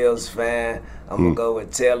 as a Bills fan, I'm going to go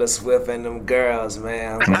with Taylor Swift and them girls,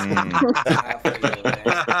 man. We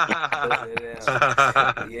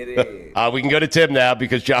can go to Tim now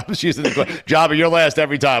because Jabba's using the Jabba, you're last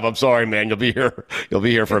every time. I'm sorry, man. You'll be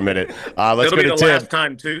here for a minute. Let's go to Tim. Last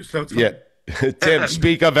time too. So yeah. Tim,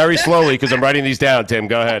 speak up very slowly because I'm writing these down. Tim,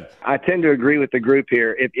 go ahead. I tend to agree with the group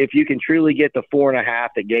here. If you can truly get the 4.5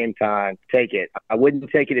 at game time, take it. I wouldn't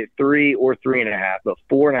take it at 3 or 3.5, but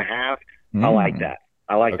 4.5, I like that.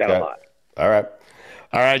 I like that a lot. All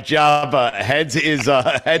right, Jabba. Heads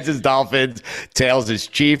is Dolphins. Tails is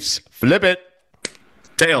Chiefs. Flip it.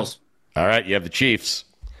 Tails. All right, you have the Chiefs.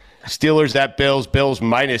 Steelers at Bills. Bills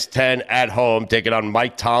minus 10 at home, taking on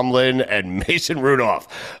Mike Tomlin and Mason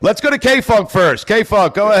Rudolph. Let's go to K-Funk first.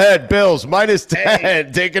 K-Funk, go ahead. Bills minus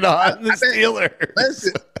 10, taking on the Steelers.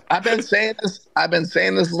 Listen, I've been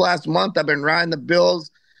saying this last month. I've been riding the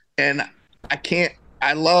Bills, and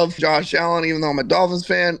I love Josh Allen, even though I'm a Dolphins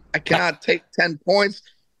fan. I cannot take 10 points,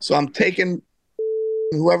 so I'm taking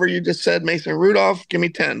whoever you just said, Mason Rudolph. Give me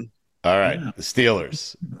 10. All right, the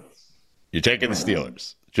Steelers. You're taking the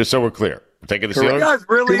Steelers. Just so we're clear. We're taking the Steelers. You guys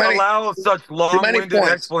really allow such long-winded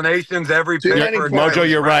explanations every pick? Mojo,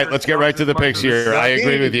 you're right. Let's get right to the picks here. I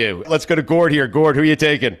agree with you. Let's go to Gord here. Gord, who are you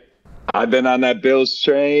taking? I've been on that Bills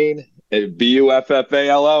train.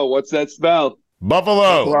 Buffalo. What's that spell?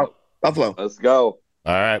 Buffalo. Let's go.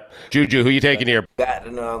 All right. Juju, who you taking here? Got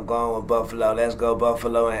to know I'm going with Buffalo. Let's go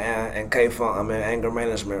Buffalo and K-Funk. I'm in anger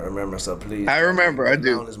management, remember, so please. I remember. I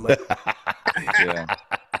do. Yeah.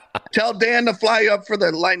 Tell Dan to fly up for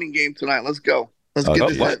the Lightning game tonight. Let's go. Let's get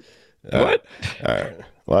this. What? All right.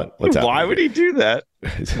 What's happening? Why would he do that?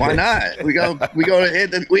 Why not? We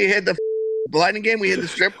hit the Lightning game. We hit the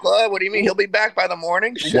strip club. What do you mean? He'll be back by the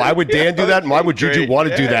morning. Why would Dan do that? And why would Juju want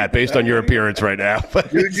to do that based on your appearance right now?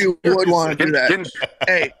 Juju would want to do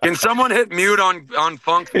that. Can someone hit mute on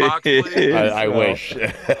Funk's box, please? I wish.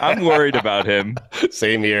 I'm worried about him.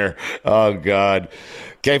 Same here. Oh, God.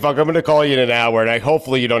 Okay, Funk, I'm going to call you in an hour, and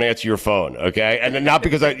hopefully you don't answer your phone, okay? And then not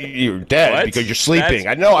because you're dead, because you're sleeping.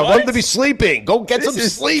 I know. I want him to be sleeping. Go get some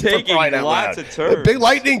sleep for crying out loud. A big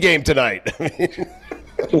Lightning game tonight.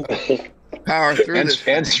 Power through this.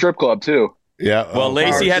 And strip club, too. Yeah. Well,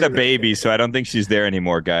 Lacey had a baby, so I don't think she's there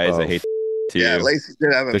anymore, guys. I hate to Yeah, you. Lacey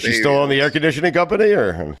did have a baby. Does she still own the air conditioning company?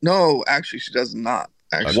 Or No, actually, she does not.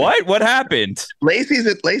 Actually. What? What happened? Lacey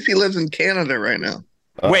lives in Canada right now.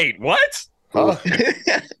 Wait, what? Huh?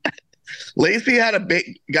 Lacey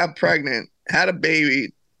got pregnant, had a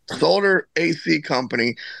baby, sold her AC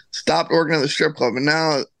company, stopped working at the strip club, and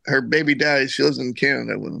now her baby daddy, she lives in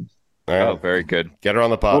Canada with him. Oh, very good. Get her on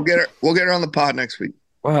the pod. We'll get her on the pod next week.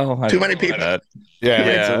 Well, too many people. Yeah,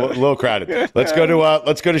 it's a little crowded. Let's go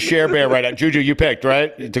to Share Bear right now. Juju, you picked,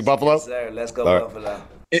 right? You took Buffalo? Yes, sir. Let's go Buffalo.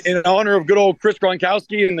 In honor of good old Chris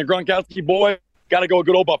Gronkowski and the Gronkowski boy, got to go with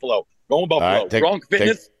good old Buffalo. Going Buffalo. Right, Gronk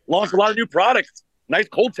Fitness launched a lot of new products. Nice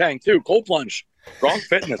cold tank, too. Cold plunge. Gronk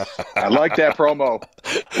Fitness. I like that promo.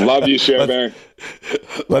 Love you, Share Bear.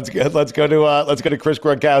 Let's go to Chris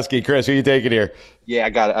Gronkowski. Chris, who are you taking here? Yeah, I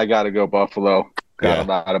got to go Buffalo. Got a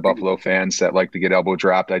lot of Buffalo fans that like to get elbow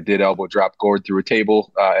dropped. I did elbow drop Gord through a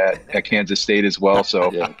table at Kansas State as well.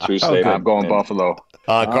 So true statement. I'm going Buffalo.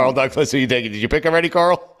 Carl Douglas, who are you taking? Did you pick already,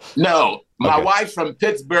 Carl? No. My wife from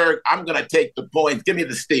Pittsburgh, I'm going to take the points. Give me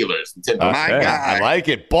the Steelers. My God. I like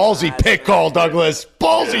it. Ballsy pick, Carl Douglas.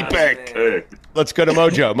 Ballsy pick. Let's go to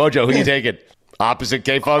Mojo. Mojo, who you taking? Opposite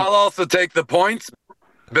K-Funk? I'll also take the points.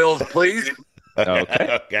 Bills, please.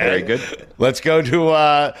 Okay. Very good. Let's go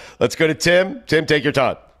to Tim. Tim, take your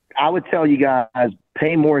time. I would tell you guys,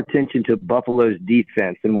 pay more attention to Buffalo's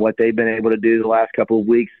defense and what they've been able to do the last couple of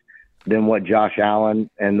weeks than what Josh Allen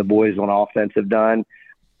and the boys on offense have done.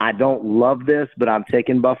 I don't love this, but I'm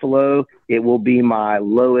taking Buffalo. It will be my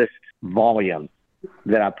lowest volume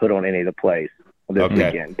that I put on any of the plays this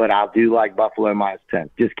weekend. But I do like Buffalo -10.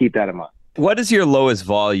 Just keep that in mind. What does your lowest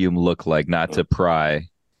volume look like? Not to pry.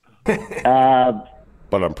 But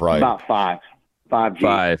I'm prying. About 5. 5G.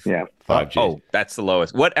 5. Yeah. 5G. Oh, that's the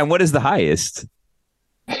lowest. What is the highest?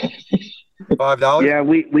 $5? Yeah,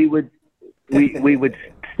 we would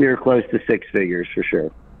steer close to 6 figures for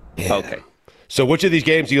sure. Yeah. Okay. So which of these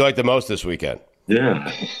games do you like the most this weekend?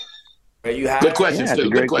 Yeah. Good question, Stu.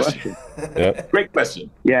 Good question. Great question.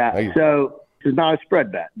 Yeah. So it's not a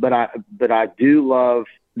spread bet, but I do love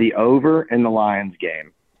the over in the Lions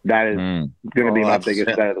game. That is going to be my biggest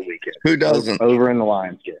bet of the weekend. Who doesn't? Over in the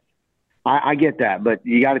Lions game. I get that, but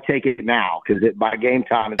you got to take it now because by game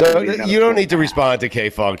time. It's you don't need to respond to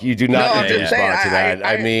K-Funk. You do not need to respond to that.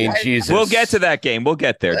 I mean, Jesus. We'll get to that game. We'll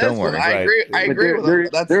get there. Don't worry. I agree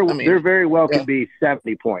with that. There very well could be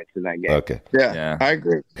 70 points in that game. Okay. Yeah. I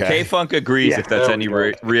agree. Okay. K-Funk agrees if that's any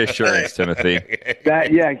reassurance, Timothy.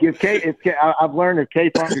 I've learned if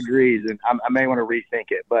K-Funk agrees, and I may want to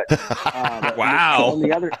rethink it. But wow. On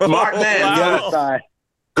the other, Smart man. On the other side.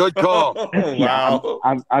 Good call. Wow.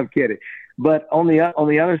 I'm kidding. But on the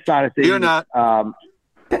other side of things, you're not. I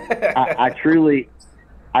truly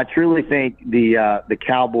think the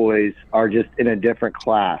Cowboys are just in a different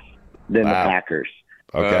class than the Packers.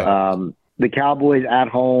 Okay. The Cowboys at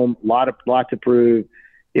home, lot to prove.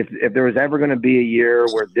 If there was ever going to be a year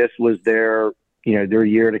where this was their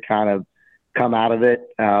year to kind of come out of it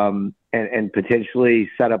and potentially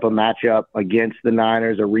set up a matchup against the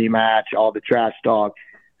Niners, a rematch, all the trash talk.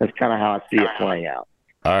 That's kind of how I see it playing out.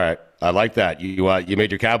 All right. I like that. You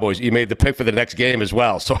made your Cowboys. You made the pick for the next game as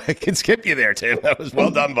well, so I can skip you there, Tim. That was well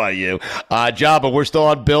done by you. Jabba, we're still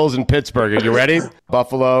on Bills in Pittsburgh. Are you ready?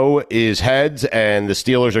 Buffalo is heads, and the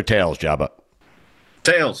Steelers are tails, Jabba.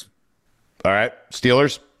 Tails. All right.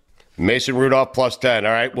 Steelers. Mason Rudolph +10.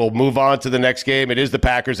 All right. We'll move on to the next game. It is the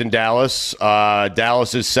Packers in Dallas.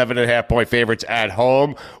 Dallas is 7.5-point favorites at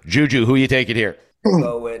home. Juju, who you taking here?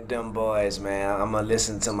 Go with them boys, man. I'm gonna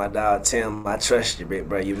listen to my dog Tim. I trust you, big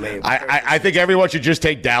bro. You made. I think everyone should just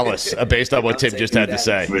take Dallas based on what Tim just had to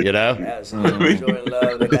say. You know. Absolutely. Jordan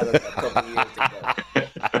Love. They got a couple years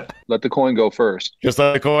to go. Let the coin go first. Just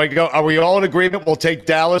let the coin go. Are we all in agreement? We'll take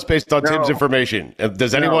Dallas based on Tim's information.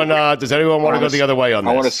 Does anyone want to go the other way on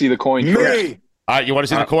this? I want to see the coin first. All right, you want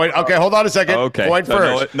to see the coin? Okay, hold on a second. Okay. Coin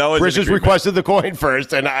first. Chris has requested the coin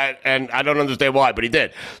first, and I don't understand why, but he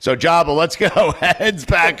did. So, Jabba, let's go. Heads,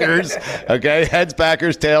 Packers. Okay, heads,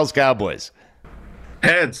 Packers, tails, Cowboys.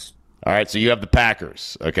 Heads. All right, so you have the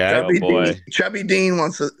Packers. Okay. Chubby Dean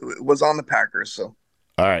was on the Packers. So.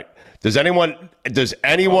 All right. Does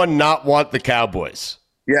anyone not want the Cowboys?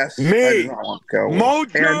 Yes. Me.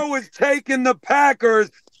 Mojo is taking the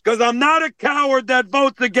Packers. Because I'm not a coward that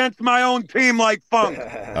votes against my own team like Funk.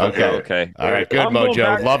 Okay. All right, good,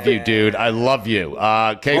 Mojo. Love you, dude. I love you.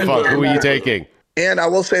 K-Funk, who are you taking? And I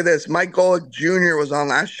will say this. Mike Golick Jr. was on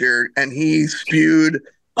last year, and he spewed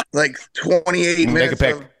like 28 minutes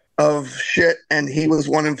of shit, and he was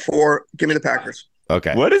 1-4. Give me the Packers.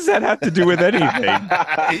 Okay. What does that have to do with anything?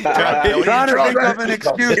 Trying to think of an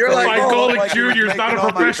excuse. You're like, Mike Golick Jr. is not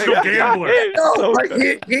a professional gambler. No, like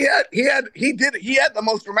he had the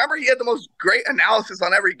most. Remember, he had the most great analysis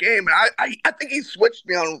on every game, and I think he switched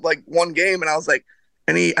me on like one game, and I was like,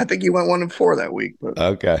 I think he went 1-4 that week. But.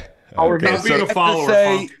 Okay. Not being a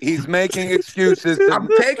follower. He's making excuses. I'm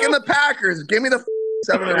taking the Packers. Give me the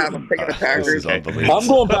 7.5. I'm taking the Packers. I'm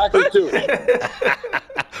going Packers too.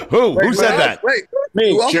 Who said that? Wait,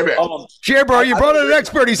 me. Bro, you brought in an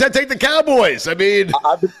expert. He said take the Cowboys. I mean,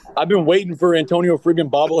 I've been waiting for Antonio Freeman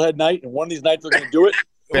bobblehead night, and one of these nights they're going to do it.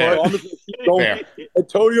 I'm just going to keep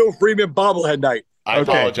Antonio Freeman bobblehead night. I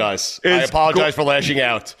apologize. I apologize for lashing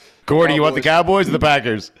out. Gordy, you want the Cowboys or the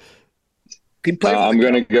Packers? I'm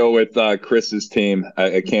going to go with Chris's team.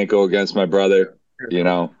 I can't go against my brother, you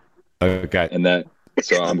know. Okay. And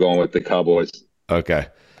so I'm going with the Cowboys. Okay.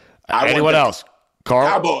 Anyone else? Carl?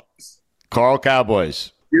 Cowboys. Carl,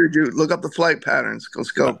 Cowboys. Dude, look up the flight patterns.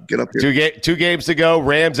 Let's go. Get up here. Two games to go.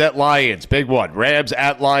 Rams at Lions. Big one. Rams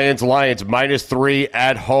at Lions. Lions -3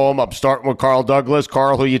 at home. I'm starting with Carl Douglas.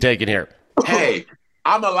 Carl, who you taking here? Hey,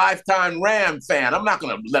 I'm a lifetime Ram fan. I'm not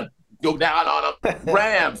going to go down on them.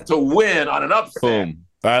 Rams to win on an upset. Boom.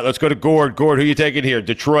 All right, let's go to Gord. Gord, who you taking here?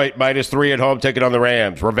 Detroit -3 at home, taking on the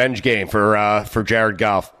Rams. Revenge game for Jared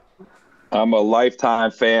Goff. I'm a lifetime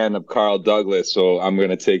fan of Carl Douglas, so I'm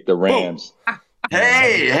going to take the Rams.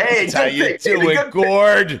 Hey, That's how you do it,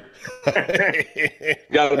 Gord.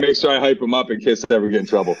 Got to make sure I hype him up in case I ever get in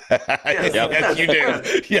trouble. Yes, you do.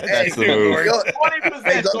 Yes, That's the move.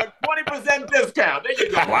 20% discount. There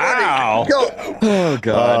you go. Wow. Oh,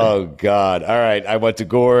 God. Oh, God. All right. I went to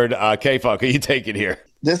Gord. K-Funk, who you taking here?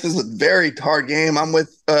 This is a very hard game. I'm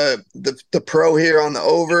with the pro here on the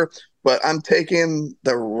over, but I'm taking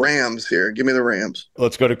the Rams here. Give me the Rams.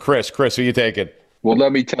 Let's go to Chris. Chris, who you taking? Well,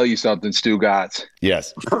 let me tell you something, Stu Gotts.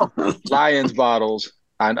 Yes. Lions bottles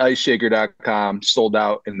on iceshaker.com sold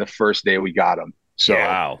out in the first day we got them. So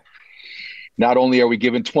wow. Not only are we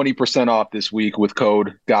giving 20% off this week with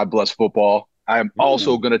code God Bless Football, I'm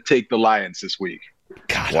also going to take the Lions this week.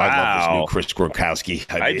 God, wow. I love this new Chris Gronkowski.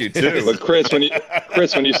 I do too. But Chris,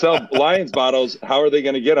 when you sell Lions bottles, how are they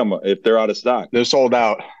going to get them if they're out of stock? They're sold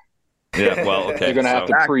out. Yeah, well, okay. They're going to have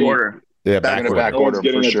to order. Yeah, back order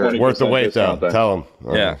for sure. Worth the wait, though. Tell them.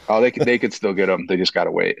 Yeah. Oh, they could still get them. They just got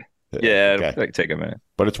to wait. Yeah, it'll take a minute.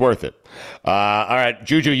 But it's worth it. All right,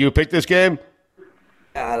 Juju, you picked this game?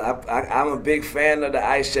 I'm a big fan of the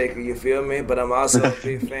Ice Shaker, you feel me? But I'm also a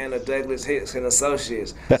big fan of Douglas Hicks and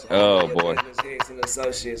Associates. So oh, boy. Douglas Hicks and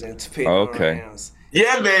Associates and pick okay. Rams.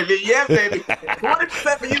 Yeah, baby.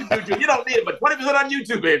 20% for you, Juju. You don't need it, but 20% on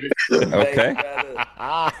YouTube, baby. Okay.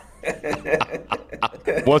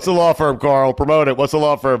 What's the law firm, Carl? Promote it. What's the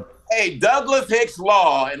law firm? Hey, Douglas Hicks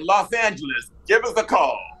Law in Los Angeles. Give us a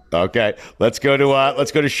call. Okay. Let's go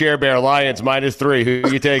to Share Bear Lions -3. Who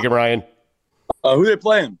are you taking, Ryan? Who they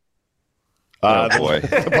playing? Oh, boy.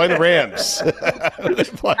 They're playing the Rams.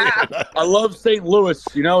 I love St. Louis,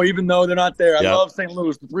 even though they're not there. I love St.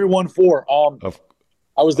 Louis, the 314.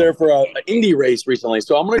 I was there for an Indy race recently,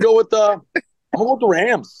 so I'm going to go with the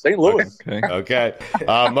Rams, St. Louis. Okay.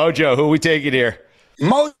 Mojo, who are we taking here?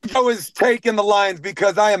 Mojo is taking the Lions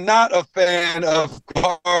because I am not a fan of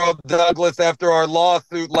Carl Douglas after our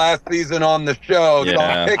lawsuit last season on the show. Yeah. So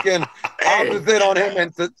I'm picking opposite on him,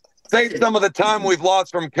 and to save some of the time we've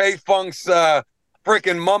lost from K-Funk's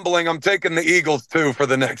freaking mumbling, I'm taking the Eagles, too, for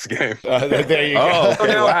the next game. There you go. Oh,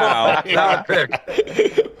 okay, wow. Now I pick.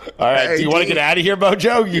 All right. Hey, do you want to get out of here,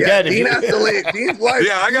 Mojo? You yeah, can. Dean has to leave. Dean's wife.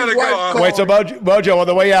 Yeah, I got to go. Wait, so Mojo, on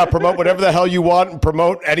the way out, promote whatever the hell you want and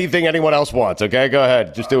promote anything anyone else wants, okay? Go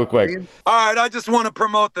ahead. Just do it quick. All right, I just want to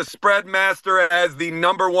promote the Spread Master as the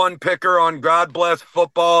 #1 picker on God Bless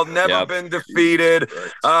Football. Never been defeated.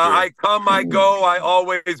 I come, I go, I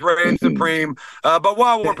always reign supreme. But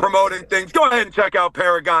while we're promoting things, go ahead and check out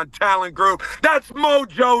Paragon Talent Group. That's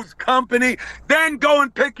Mojo's company. Then go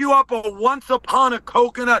and pick you up a Once Upon a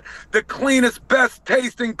Coconut, the cleanest, best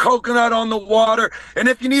tasting coconut on the water. And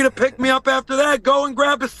if you need a pick-me-up after that, go and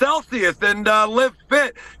grab a Celsius and live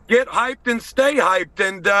fit. Get hyped and stay hyped.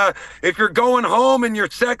 And if you're going home and your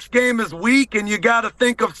sex game is weak and you got to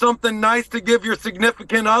think of something nice to give your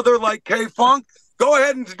significant other like K-Funk, go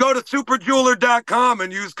ahead and go to superjeweler.com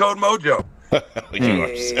and use code MOJO.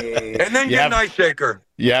 And then get an ice shaker.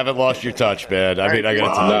 You haven't lost your touch, man. I mean, I got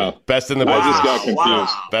to tell you. Best in the business. I just got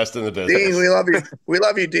confused. Best in the business. Dean, we love you. We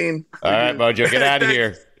love you, Dean. All right, Mojo, get out of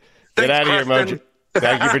here. Get out of here, Mojo.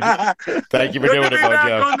 Thank you for doing it, Mojo.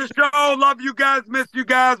 Back on the show. Love you guys. Miss you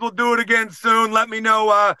guys. We'll do it again soon. Let me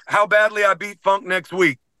know how badly I beat Funk next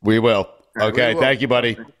week. We will. Okay, thank you,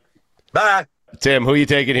 buddy. Bye. Tim, who are you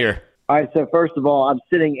taking here? All right, so first of all, I'm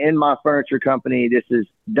sitting in my furniture company. This is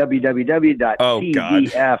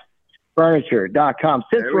www.tbffurniture.com.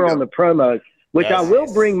 Since we're on the promos, which I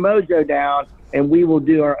will bring Mojo down, and we will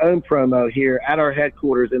do our own promo here at our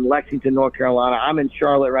headquarters in Lexington, North Carolina. I'm in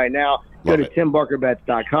Charlotte right now. Go to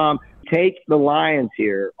timbarkerbets.com. Take the Lions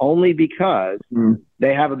here only because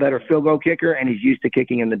they have a better field goal kicker, and he's used to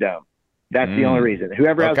kicking in the dome. That's the only reason.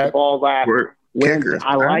 Whoever has the ball last wins.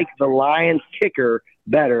 I like the Lions kicker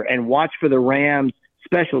better, and watch for the Rams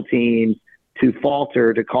special teams to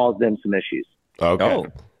falter to cause them some issues. Okay. All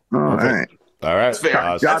right. All right.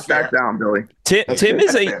 Jot that down, Billy. Tim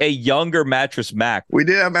is a younger Mattress Mac. We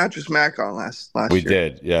did have Mattress Mac on last year. We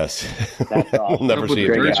did, yes. That's awesome. We'll never see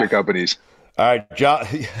it Furniture companies. All right,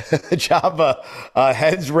 Java,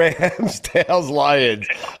 heads Rams, tails Lions.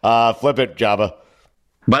 Flip it, Java.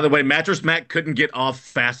 By the way, Mattress Mac couldn't get off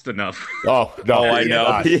fast enough. Oh, no. I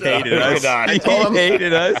know. He hated us. I told him, He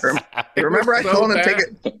hated us. Remember, I told him to take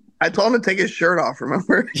it. I told him to take his shirt off.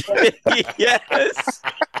 Remember? Yes.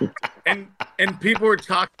 And people were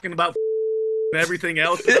talking about and everything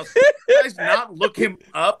else. And you guys not look him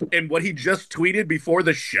up and what he just tweeted before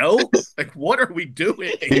the show? Like, what are we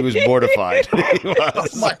doing? He was mortified. Oh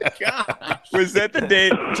my god! Was that the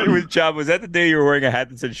day? Was that the day you were wearing a hat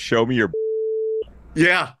that said "Show me your"?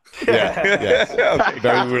 Yeah. Yeah. Okay.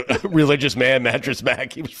 Very religious man, Mattress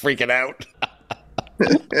Mac. He was freaking out.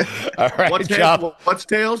 All right, What's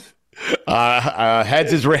tails?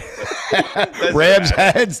 Heads is Rams,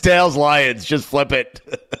 heads, tails, Lions. Just flip it.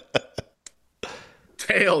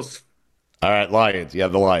 Tails. All right, Lions. You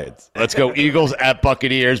have the Lions. Let's go Eagles at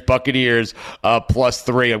Buccaneers. Buccaneers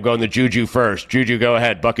 +3. I'm going to Juju first. Juju, go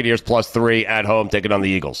ahead. Buccaneers +3 at home, taking on the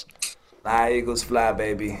Eagles. Fly, Eagles, fly,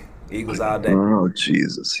 baby. Eagles all day. Oh,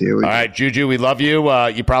 Jesus. Here we go. All right, Juju, we love you.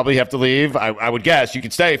 You probably have to leave. I would guess. You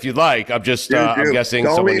can stay if you'd like. I'm just I'm guessing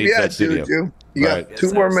Don't someone leave needs yet, that studio. Juju. You got Yes, 2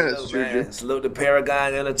 sir. more minutes, Salute, Juju. man. Salute to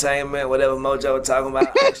Paragon Entertainment, whatever Mojo was talking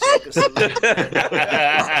about.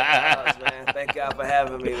 Man. Thank y'all for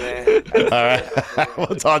having me, man. All right.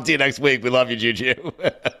 We'll talk to you next week. We love you, Juju.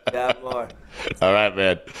 Got more. All right,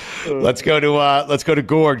 man. Let's go to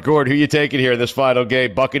Gord. Gord, who you taking here in this final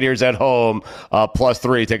game? Buccaneers at home,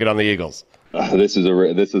 +3, taking on the Eagles. This is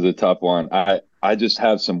a tough one. I just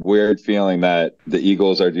have some weird feeling that the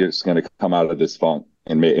Eagles are just going to come out of this funk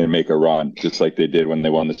and make a run, just like they did when they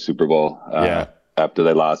won the Super Bowl. After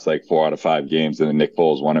they lost like 4 out of 5 games, and then Nick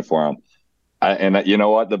Foles won it for them. And you know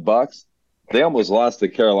what? The Bucs, they almost lost to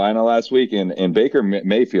Carolina last week, and Baker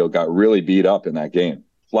Mayfield got really beat up in that game.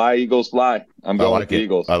 Fly, Eagles, fly. I'm going with the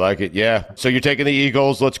Eagles. I like it, yeah. So you're taking the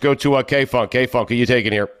Eagles. Let's go to K-Funk. K-Funk, who are you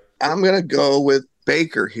taking here? I'm going to go with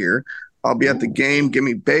Baker here. I'll be at the game. Give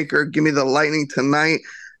me Baker. Give me the Lightning tonight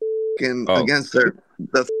against the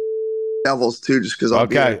Devils, too, just because I'll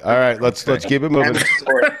be Okay, all right. Let's keep it moving.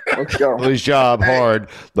 Let's go. Please job hard.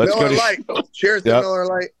 Let's Miller go to Lite. Cheers to Miller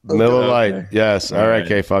Lite. Miller Lite. Yes. All right,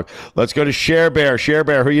 K-Funk. Let's go to Share Bear. Share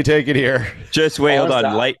Bear, who are you taking here? Just wait, hold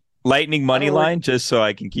on. Lightning money line, just so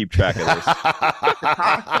I can keep track of this.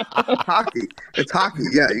 Hockey. It's hockey.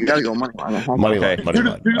 Yeah, you got to go money line. Money line. I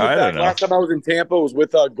don't know. Last time I was in Tampa, was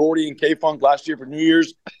with Gordy and K-Funk last year for New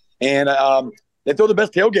Year's. And they throw the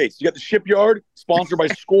best tailgates. You got the Shipyard, sponsored by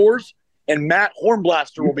Scores, and Matt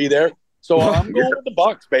Hornblaster will be there. So I'm going with the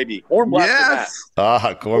Bucks, baby. Hornblaster. Yes.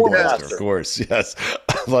 Cornblaster, of course. Yes.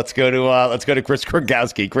 Let's go to Chris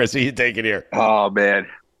Krogowski. Chris, who are you taking here? Oh, man.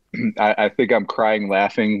 I think I'm crying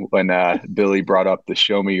laughing when Billy brought up the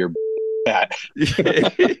show me your hat.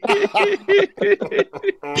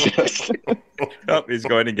 Oh, he's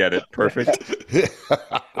going to get it. Perfect.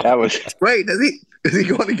 That was Wait, is he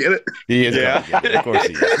going to get it? He is. Yeah. Of course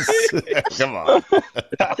he is. Come on.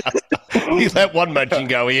 He let one mention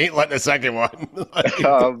go. He ain't letting the second one.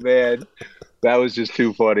 Oh, man. That was just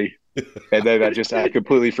too funny. And then I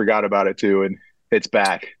completely forgot about it, too. And it's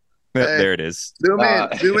back. Hey, there it is. Zoom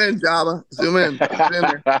in, Java. Zoom in.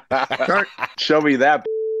 Show me that.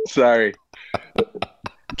 Sorry.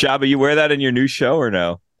 Jabba, you wear that in your new show or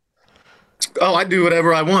no? Oh, I do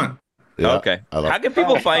whatever I want. Yeah, okay. How can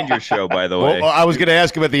people find your show, by the way? Well, I was going to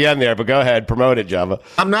ask him at the end there, but go ahead, promote it, Java.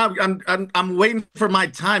 I'm waiting for my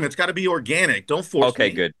time. It's got to be organic. Don't force me.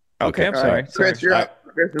 Okay, good. Okay, I'm sorry. Chris, you're up.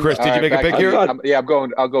 Chris, did you make a pick here?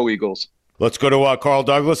 I'll go Eagles. Let's go to Carl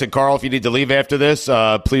Douglas. And Carl, if you need to leave after this,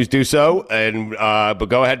 please do so. And but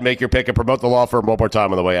go ahead and make your pick and promote the law firm one more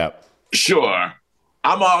time on the way out. Sure.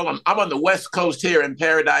 I'm on the West Coast here in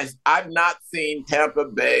Paradise. I've not seen Tampa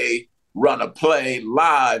Bay run a play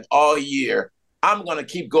live all year. I'm going to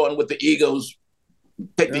keep going with the Eagles.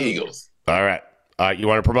 Take the Eagles. All right. You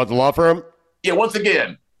want to promote the law firm? Yeah, once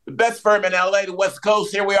again, the best firm in LA, the West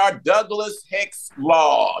Coast. Here we are, Douglas Hicks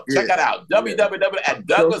Law. Check it out.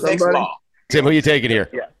 www.DouglasHicksLaw. Tim, who are you taking here?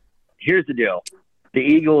 Yeah. Here's the deal. The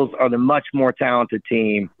Eagles are the much more talented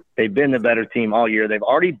team. They've been the better team all year. They've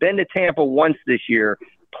already been to Tampa once this year,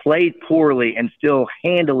 played poorly, and still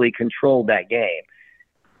handily controlled that game.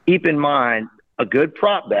 Keep in mind, a good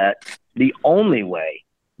prop bet, the only way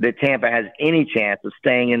that Tampa has any chance of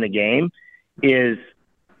staying in the game is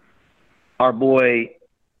our boy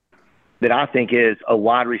that I think is a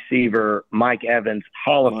wide receiver, Mike Evans,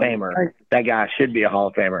 Hall of Famer. That guy should be a Hall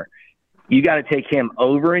of Famer. You got to take him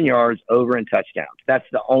over in yards, over in touchdowns. That's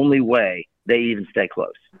the only way they even stay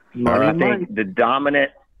close. I think the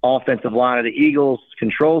dominant offensive line of the Eagles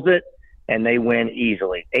controls it, and they win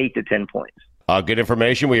easily, 8 to 10 points. Good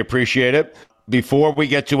information. We appreciate it. Before we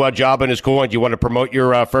get to Job and his coin, do you want to promote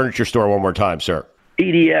your furniture store one more time, sir?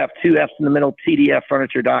 TDF, 2 F's in the middle,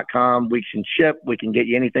 TDFfurniture.com. We can ship. We can get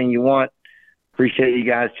you anything you want. Appreciate you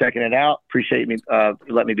guys checking it out. Appreciate me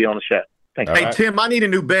letting me be on the show. Thanks. Hey, Tim, I need a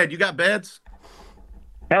new bed. You got beds?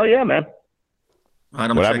 Hell yeah, man.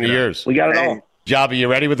 What happened to yours? We got it all. Job, are you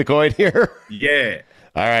ready with the coin here? Yeah.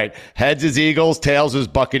 All right. Heads is Eagles, tails is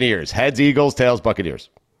Buccaneers. Heads, Eagles, tails, Buccaneers.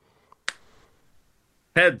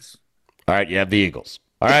 Heads. All right, you have the Eagles.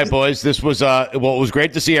 All right, boys. This was it was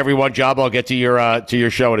great to see everyone. Job, I'll get to your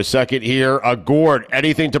show in a second here. Gord,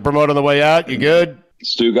 anything to promote on the way out? You good?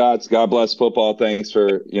 Stugotz, God bless football. Thanks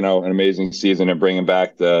for, an amazing season and bringing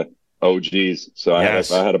back the OGs. So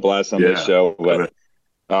Yes. I had a blast on this show. But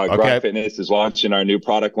Okay. Gronk Fitness is launching our new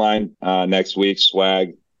product line next week.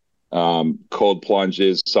 Swag, cold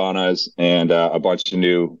plunges, saunas, and a bunch of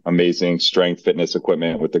new amazing strength fitness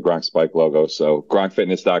equipment with the Gronk Spike logo. So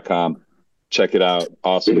gronkfitness.com. Check it out.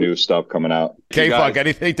 Awesome new stuff coming out. K-Funk,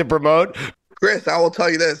 anything to promote? Chris, I will tell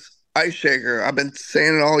you this. Ice Shaker. I've been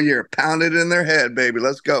saying it all year. Pound it in their head, baby.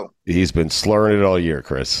 Let's go. He's been slurring it all year,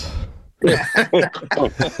 Chris.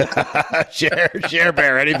 Share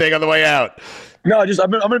Bear, anything on the way out? No,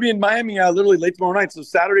 I'm going to be in Miami literally late tomorrow night. So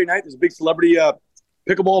Saturday night, there's a big celebrity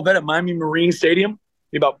pickleball event at Miami Marine Stadium.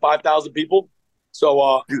 Be about 5,000 people. So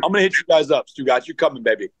I'm going to hit you guys up, Stu guys. You're coming,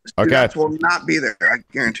 baby. Okay. Stugotz will not be there. I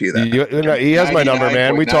guarantee you that. He has my number,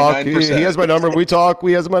 man. We talk. He has my number. We talk.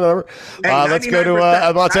 He has my number. Let's go to.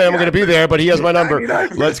 I'm not saying I'm going to be there, but he has my number.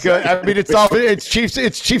 Let's go. I mean, it's Dolphins. It's Chiefs.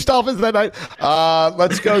 It's Chiefs Dolphins that night.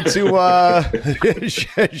 Let's go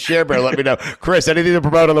to Share Bear. Let me know, Chris. Anything to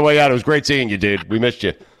promote on the way out? It was great seeing you, dude. We missed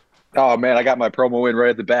you. Oh man, I got my promo in right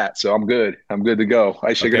at the bat, so I'm good. I'm good to go.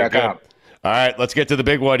 IceShaker.com. Okay, all right, let's get to the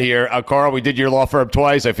big one here. Carl, we did your law firm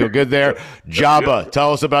twice. I feel good there. Jabba,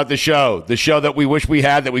 tell us about the show that we wish we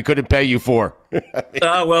had that we couldn't pay you for.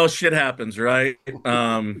 Well, shit happens, right?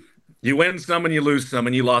 You win some and you lose some,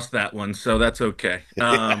 and you lost that one, so that's okay.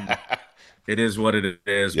 It is what it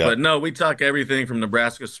is. Yep. But no, we talk everything from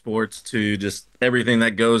Nebraska sports to just everything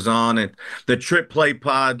that goes on at the Trip Play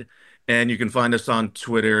Pod. And you can find us on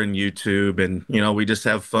Twitter and YouTube. And, we just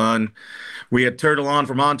have fun. We had Turtle on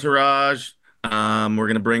from Entourage. We're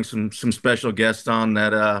going to bring some special guests on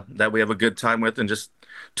that we have a good time with and just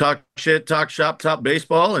talk shit, talk shop, talk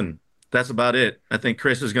baseball. And that's about it. I think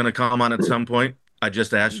Chris is going to come on at some point. I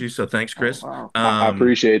just asked you. So thanks, Chris. Oh, wow. I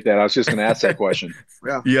appreciate that. I was just going to ask that question.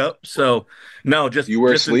 Yeah. Yep. So, no, just. You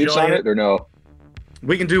wear just sleeves on it or no?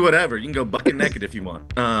 We can do whatever. You can go bucket naked if you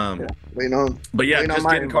want. But yeah, just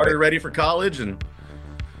getting Carter ready for college and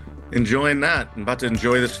enjoying that. I'm about to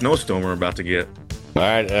enjoy the snowstorm we're about to get. All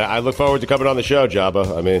right. I look forward to coming on the show,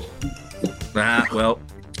 Jabba. I mean.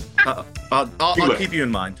 I'll keep you in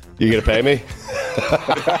mind. You going to pay me?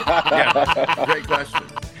 Yeah. Great question.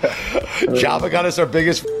 Jabba got us our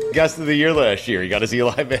biggest guest of the year last year. He got us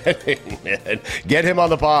Eli Manning, man. Get him on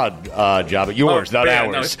the pod, Jabba. Yours, not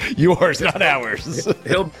ours. No. Yours, not ours.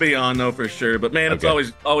 He'll be on, though, for sure. But, man, it's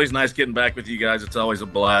always nice getting back with you guys. It's always a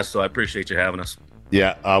blast, so I appreciate you having us.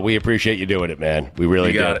 Yeah, we appreciate you doing it, man. We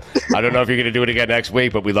really do. I don't know if you're going to do it again next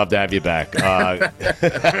week, but we'd love to have you back.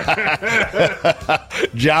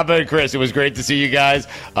 Jabba and Chris, it was great to see you guys.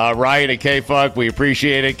 Ryan and K-Funk, we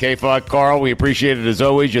appreciate it. K-Funk, Carl, we appreciate it as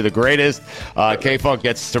always. You're the greatest. K-Funk,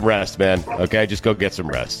 get some rest, man. Okay, just go get some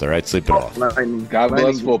rest. All right, sleep it off. God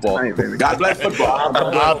bless football. God bless football.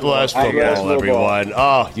 God bless football, everyone.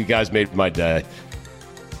 Oh, you guys made my day.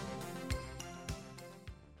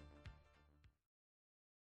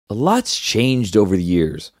 A lot's changed over the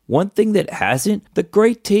years. One thing that hasn't, the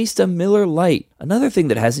great taste of Miller Lite. Another thing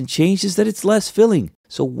that hasn't changed is that it's less filling.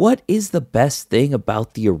 So what is the best thing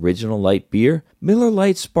about the original light beer? Miller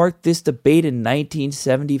Lite sparked this debate in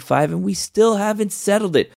 1975 and we still haven't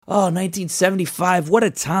settled it. Oh, 1975, what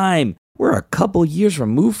a time. We're a couple years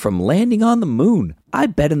removed from landing on the moon. I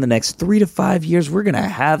bet in the next 3 to 5 years we're going to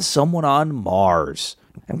have someone on Mars.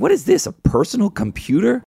 And what is this, a personal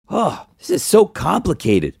computer? Oh, this is so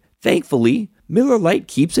complicated. Thankfully, Miller Lite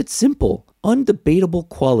keeps it simple. Undebatable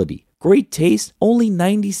quality. Great taste, only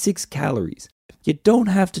 96 calories. You don't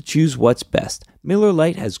have to choose what's best. Miller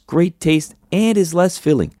Lite has great taste and is less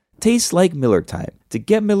filling. Tastes like Miller time. To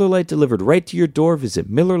get Miller Lite delivered right to your door,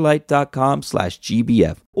 visit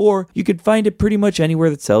MillerLite.com/GBF. Or you can find it pretty much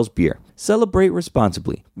anywhere that sells beer. Celebrate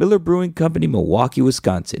responsibly. Miller Brewing Company, Milwaukee,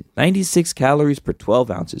 Wisconsin. 96 calories per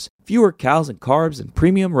 12 ounces. Fewer calories and carbs than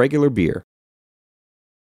premium regular beer.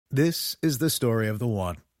 This is the story of the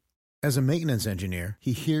one. As a maintenance engineer,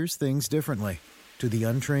 he hears things differently. To the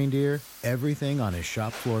untrained ear, everything on his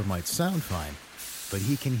shop floor might sound fine, but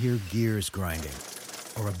he can hear gears grinding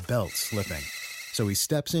or a belt slipping. So he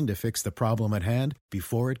steps in to fix the problem at hand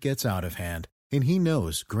before it gets out of hand. And he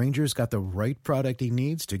knows Grainger's got the right product he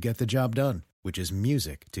needs to get the job done, which is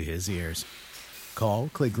music to his ears. Call,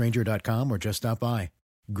 click Grainger.com, or just stop by.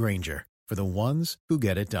 Grainger, for the ones who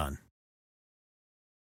get it done.